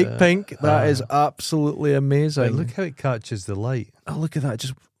 yeah, I like pink. That is absolutely amazing. But look how it catches the light. Oh, look at that!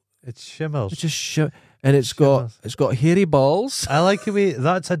 It shimmers. It just and it's got hairy balls. I like the way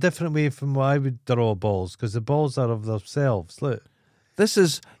that's a different way from what I would draw balls because the balls are of themselves. Look, this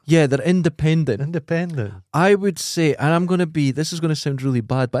is they're independent. Independent. I would say, and this is going to sound really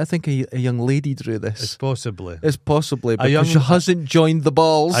bad, but I think a young lady drew this. It's possibly because she hasn't joined the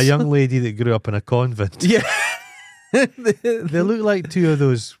balls. A young lady that grew up in a convent. Yeah. They look like two of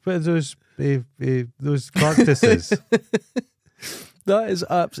those. What are those cactuses? That is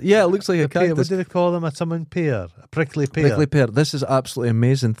it looks like a cactus. What do they call them? A pear? A prickly pear? Prickly pear. This is absolutely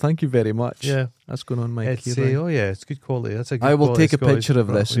amazing. Thank you very much. Yeah. That's going on my keyring. It's good quality. That's a good I will quality take a picture of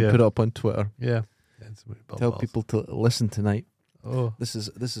this and put it up on Twitter. Yeah. Tell people to listen tonight. Oh. This is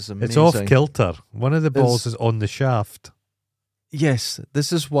amazing. It's off kilter. One of the balls is on the shaft. Yes.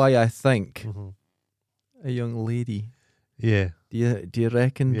 This is why I think a young lady. Yeah. Do you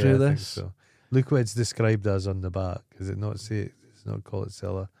reckon drew this? I think so. Look what it's described as on the back. Does it not say? It's not called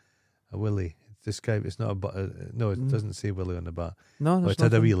itself a willy. It's described. It's not a no. It doesn't say willy on the back. No, it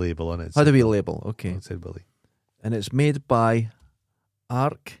had a wee label on it. Had a wee label. Okay. It said willy. And it's made by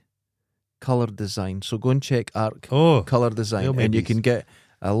Arc Colour Design. So go and check Arc Colour Design, and you can get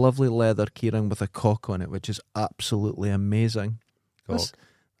a lovely leather keyring with a cock on it, which is absolutely amazing.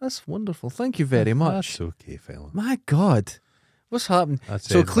 That's wonderful. Thank you very much. That's okay, fella. My God, what's happened?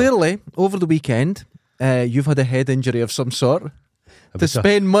 So clearly, over the weekend, you've had a head injury of some sort.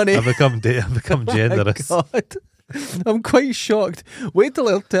 Spend money. I've become generous. Oh my God. I'm quite shocked. Wait till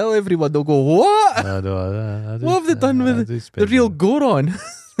I tell everyone. They'll go, what? I do, what have they done with the real Goron?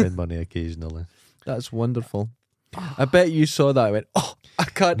 Spend money occasionally. That's wonderful. I bet you saw that. I went, I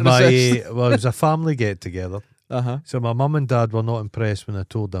can't resist. It was a family get together. So my mum and dad were not impressed when I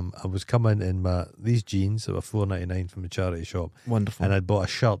told them I was coming in these jeans that were $4.99 from the charity shop. Wonderful. And I'd bought a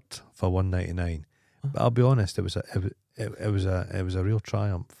shirt for $1.99. But I'll be honest, it was a real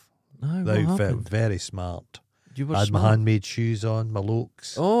triumph. The outfit very smart. I had my handmade shoes on, my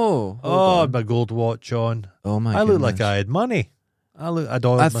Lokes. I had my gold watch on. Oh my! I looked like I had money.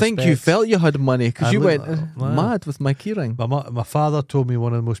 I think you felt you had money because you went mad with my keyring. My father told me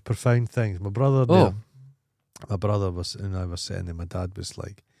one of the most profound things. My brother was, and I was sitting there. My dad was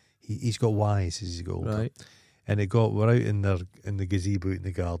like, he's got wise as he got older. Right. And we're out in the gazebo in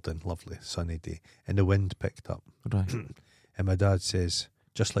the garden, lovely sunny day, and the wind picked up. Right. And my dad says,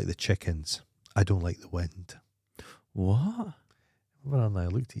 just like the chickens, I don't like the wind. What? And I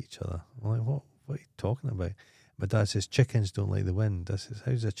looked at each other. I'm like, what are you talking about? My dad says, chickens don't like the wind. I says,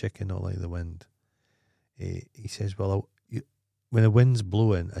 how's a chicken not like the wind? He says, well, when the wind's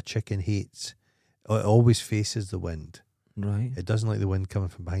blowing, a chicken hates, it always faces the wind. Right. It doesn't like the wind coming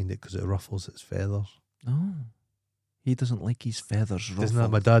from behind it because it ruffles its feathers. Oh. He doesn't like his feathers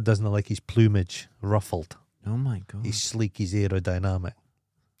ruffled. My dad doesn't like his plumage ruffled. Oh my God. He's sleek, he's aerodynamic.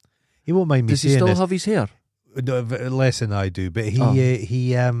 He won't mind me saying this. Does he still have his hair? No, less than I do, but he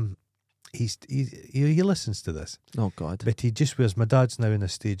listens to this. Oh God! But he just wears. My dad's now in a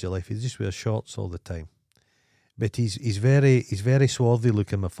stage of life. He just wears shorts all the time. But he's very swarthy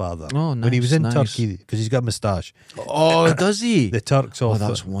looking. My father. Oh, nice. When he was in Turkey, because he's got a moustache. Oh, does he? The Turks all.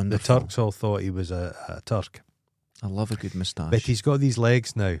 That's wonderful. The Turks all thought he was a Turk. I love a good moustache. But he's got these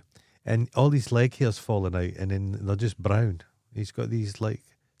legs now, and all these leg hairs falling out, and then they're just brown. He's got these like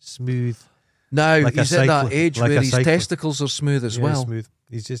smooth. Now he's at that age where his testicles are smooth as well. Smooth.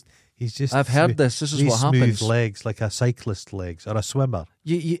 He's just. I've heard this. This is what happens. Smooth legs, like a cyclist's legs or a swimmer.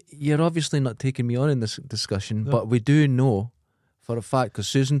 You're obviously not taking me on in this discussion, but we do know for a fact because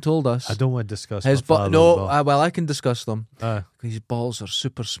Susan told us. I don't want to discuss his I can discuss them. His balls are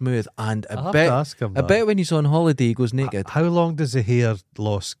super smooth, and I bet when he's on holiday he goes naked. How long does the hair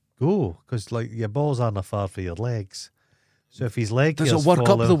loss go? Because like your balls aren't far for your legs. So if his leg does it work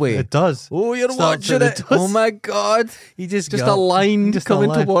up the way? It does. Oh, you're watching it. Oh my God! He just a line coming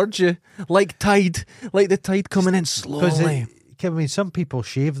towards you, like the tide coming in slowly. I mean, some people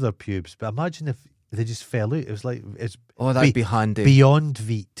shave their pubes, but imagine if they just fell out. It was like that'd be handy. Beyond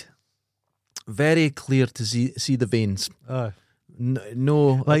Veet. Very clear to see the veins.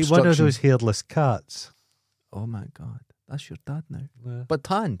 No, like obstruction. One of those hairless cats. Oh my God, that's your dad now, but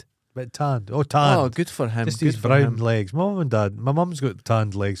tanned. But tanned. Oh, tanned. Oh, good for him. Just these brown legs. My mum and dad. My mum's got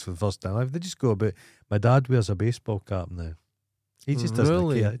tanned legs for the first time. They just go about. My dad wears a baseball cap now. He just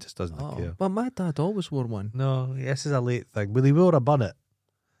doesn't care. He just doesn't care. But my dad always wore one. No, this is a late thing. Well, he wore a bonnet.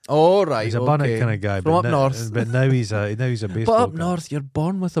 Oh, right. He's a bonnet kind of guy. From but up north. But now he's a baseball But up guy. north, you're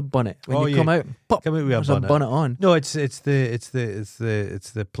born with a bonnet. When Oh, you yeah. come out, pop, Come out with there's a a bonnet on. No, it's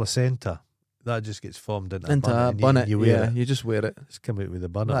the placenta that just gets formed into a bonnet. You wear it. You just wear it. Just come out with a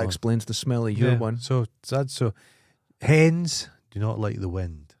bonnet. That on. explains the smell of your one. So that's so. Hens do not like the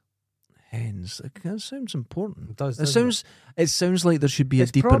wind. Hens. That sounds important. It does. It sounds like there should be a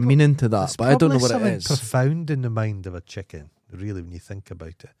It's deeper meaning to that, It's but I don't know what it something is. profound in the mind of a chicken. Really, when you think about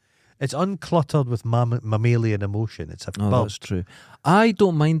it, it's uncluttered with mammalian emotion. It's a bird. That's true. I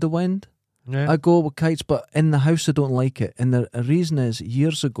don't mind the wind. Yeah. I go with kites, but in the house I don't like it. And the reason is,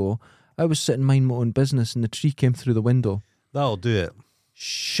 years ago, I was sitting minding my own business and the tree came through the window. That'll do it.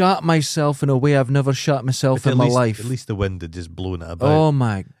 Shat myself in a way I've never shat myself in my life. At least the wind had just blown it about. Oh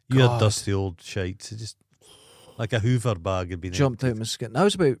my God. Your dusty old shite. It's just like a Hoover bag had been jumped out my skin. That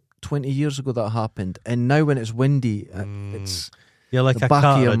was about 20 years ago that happened. And now when it's windy, it's... You're like the a back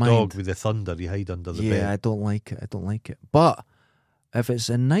cat of or your a dog mind. with the thunder. You hide under the Yeah, bed. I don't like it. But if it's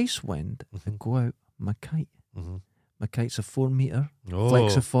a nice wind, I go out my kite. Mm-hmm. My kite's a 4 metre, Oh.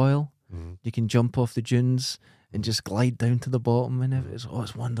 flexifoil. Mhm. You can jump off the dunes and just glide down to the bottom, and it's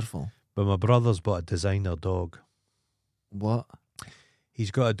wonderful. But my brother's bought a designer dog. What?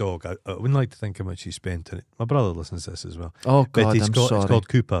 He's got a dog. I wouldn't like to think how much he spent on it. My brother listens to this as well. Oh But God, it's I'm sorry. It's called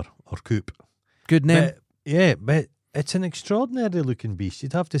Cooper or Coop. Good name. But it's an extraordinary looking beast.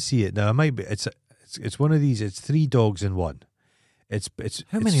 You'd have to see it now. It might be. It's one of these. It's 3 dogs in one. It's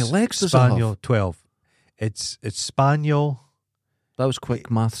How many legs does it Spaniel, have? 12. It's Spaniel. That was quick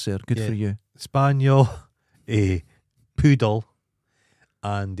maths there. Good for you. Spaniel, a poodle,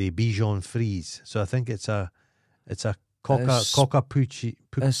 and a Bichon Frise. So I think it's a Cockapoochie.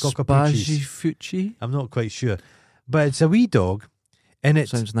 Spagiffucci? I'm not quite sure, but it's a wee dog, and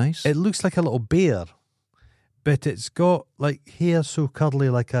Sounds nice. it looks like a little bear, but it's got like hair so curly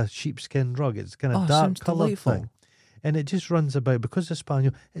like a sheepskin rug. It's kind of dark sounds coloured delightful. thing, and it just runs about because the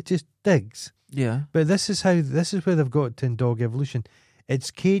Spaniel. It just digs. Yeah. But this is where they've got to in dog evolution.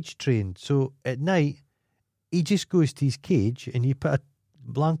 It's cage trained, so at night he just goes to his cage and you put a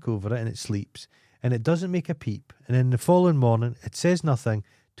blanket over it and it sleeps and it doesn't make a peep. And then the following morning it says nothing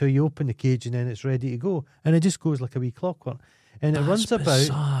till you open the cage and then it's ready to go. And it just goes like a wee clockwork. And it runs about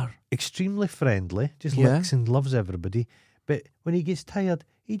bizarre. extremely friendly, just Yeah. licks and loves everybody. But when he gets tired,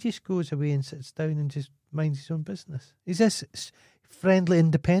 he just goes away and sits down and just minds his own business. He's this friendly,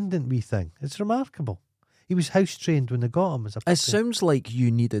 independent wee thing. It's remarkable. He was house trained when they got him as a puppy. It sounds like you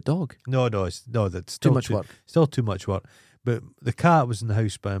need a dog. No, that's Too much work. Still too much work. But the cat was in the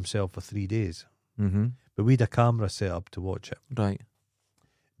house by himself for 3 days. Mm-hmm. But we had a camera set up to watch it. Right.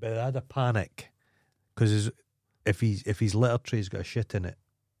 But I had a panic because if his litter tray's got a shit in it,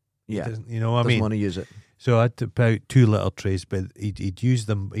 Yeah. you know what I Doesn't mean. want to use it. So I had to put out 2 litter trays, but he'd used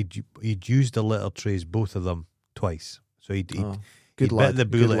them. He'd used the litter trays, both of them, twice. So he'd Good bit lad. the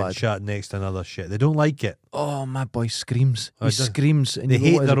Good bullet and lad. shot next to another shit. They don't like it. Oh, my boy screams. Oh, He it does. screams. And They you know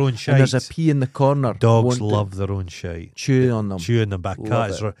hate what their is own it? And there's a shite. pee in the corner. Dogs Won't love their own shite. chew on them. Chewing them back.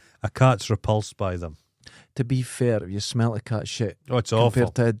 Love A cat's repulsed by them. To be fair, if you smell a cat shit Oh, it's awful.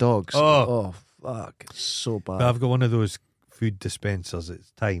 compared to a dog's, Oh. fuck, it's so bad. But I've got one of those food dispensers.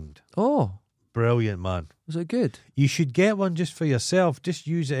 It's timed. Oh, Brilliant, man. is it good? You should get one just for yourself. Just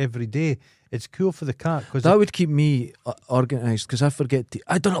use it every day. It's cool for the cat because That would keep me organised because I forget to.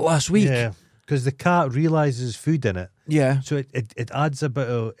 I done it last week. yeah, because the cat realizes food in it, Yeah. so it adds a bit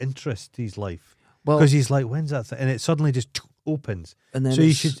of interest to his life. Well, Because he's like, when's that thing? And it suddenly just opens. and then so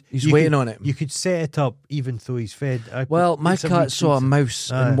he's you waiting could- on it. You could set it up even though he's fed. Well, my It's a cat wee saw a treat.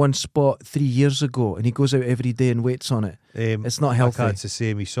 mouse Aye. in one spot 3 years ago, and he goes out every day and waits on it. It's not healthy. My cat's the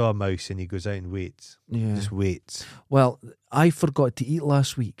same. He saw a mouse and he goes out and waits. Yeah. Just waits. Well, I forgot to eat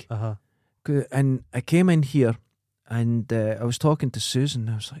last week, and I came in here, and I was talking to Susan.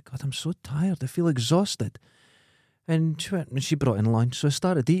 And I was like, God, I'm so tired. I feel exhausted. And she went and she brought in lunch, so I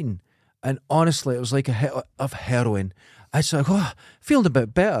started eating. And honestly, it was like a hit of heroin. I said, feeling a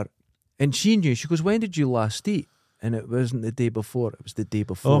bit better. And she knew. She goes, when did you last eat? And it wasn't the day before. It was the day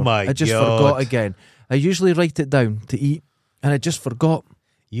before. Oh, my I just God. forgot again. I usually write it down to eat, and I just forgot.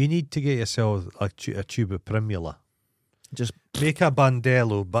 You need to get yourself a tube of Primula. Just Make a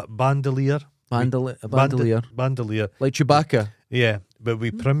bandolier. Bandolier. like Chewbacca. Yeah, but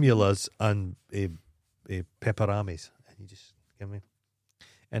with Primulas and Pepperamis. And you just, you know what I mean?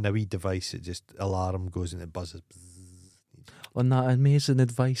 And a wee device, it just, alarm goes and it buzzes. On that amazing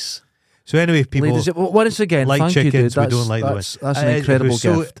advice. So anyway, people Ladies, once again, like thank chickens, you, dude. we don't like the that's an incredible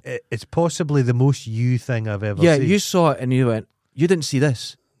gift. It's possibly the most you thing I've ever Yeah, seen. you saw it and you went, you didn't see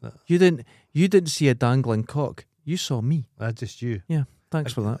this. No. You didn't see a dangling cock. You saw me. That's just you. Yeah.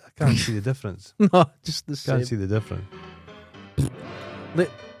 Thanks for that. I can't see the difference. No, just the same. Can't see the difference.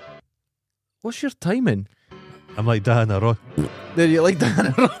 What's your timing? I'm like Diana Ross. There you like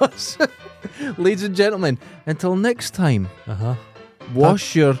Diana Ross. Ladies and gentlemen, until next time,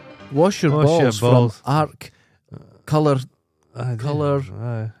 wash your balls from Arc Colour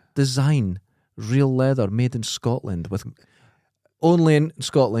Design, real leather made in Scotland. With only in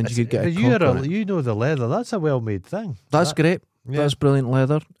Scotland you could get a cock on it. You know the leather. That's a well-made thing. That's great. Yeah. That's brilliant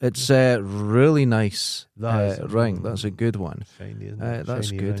leather. It's really nice ring. That's a good one. Shiny, isn't it? That's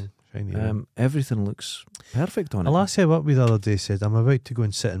Shiny good. Ring. Shiny ring. Everything looks perfect on it. A lass I worked with the other day said, I'm about to go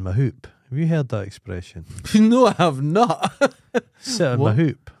and sit in my hoop. Have you heard that expression? No, I have not. Sit in my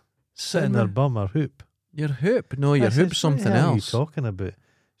hoop. Sit in her bum or hoop. Your hoop? No, your hoop's something else. What are you talking about?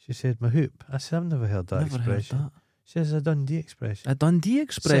 She said, my hoop. I said, I've never heard that expression. Heard that. She says, a Dundee expression. A Dundee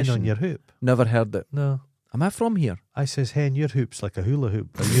expression? Sitting on your hoop. Never heard it. No. Am I from here? I says, hen, your hoop's like a hula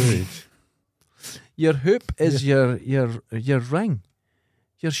hoop by your age. Your hoop is your ring.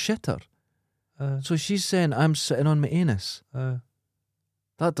 Your shitter. So she's saying I'm sitting on my anus.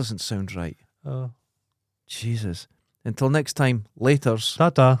 That doesn't sound right. Oh. Jesus. Until next time, laters.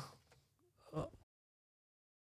 Ta-ta.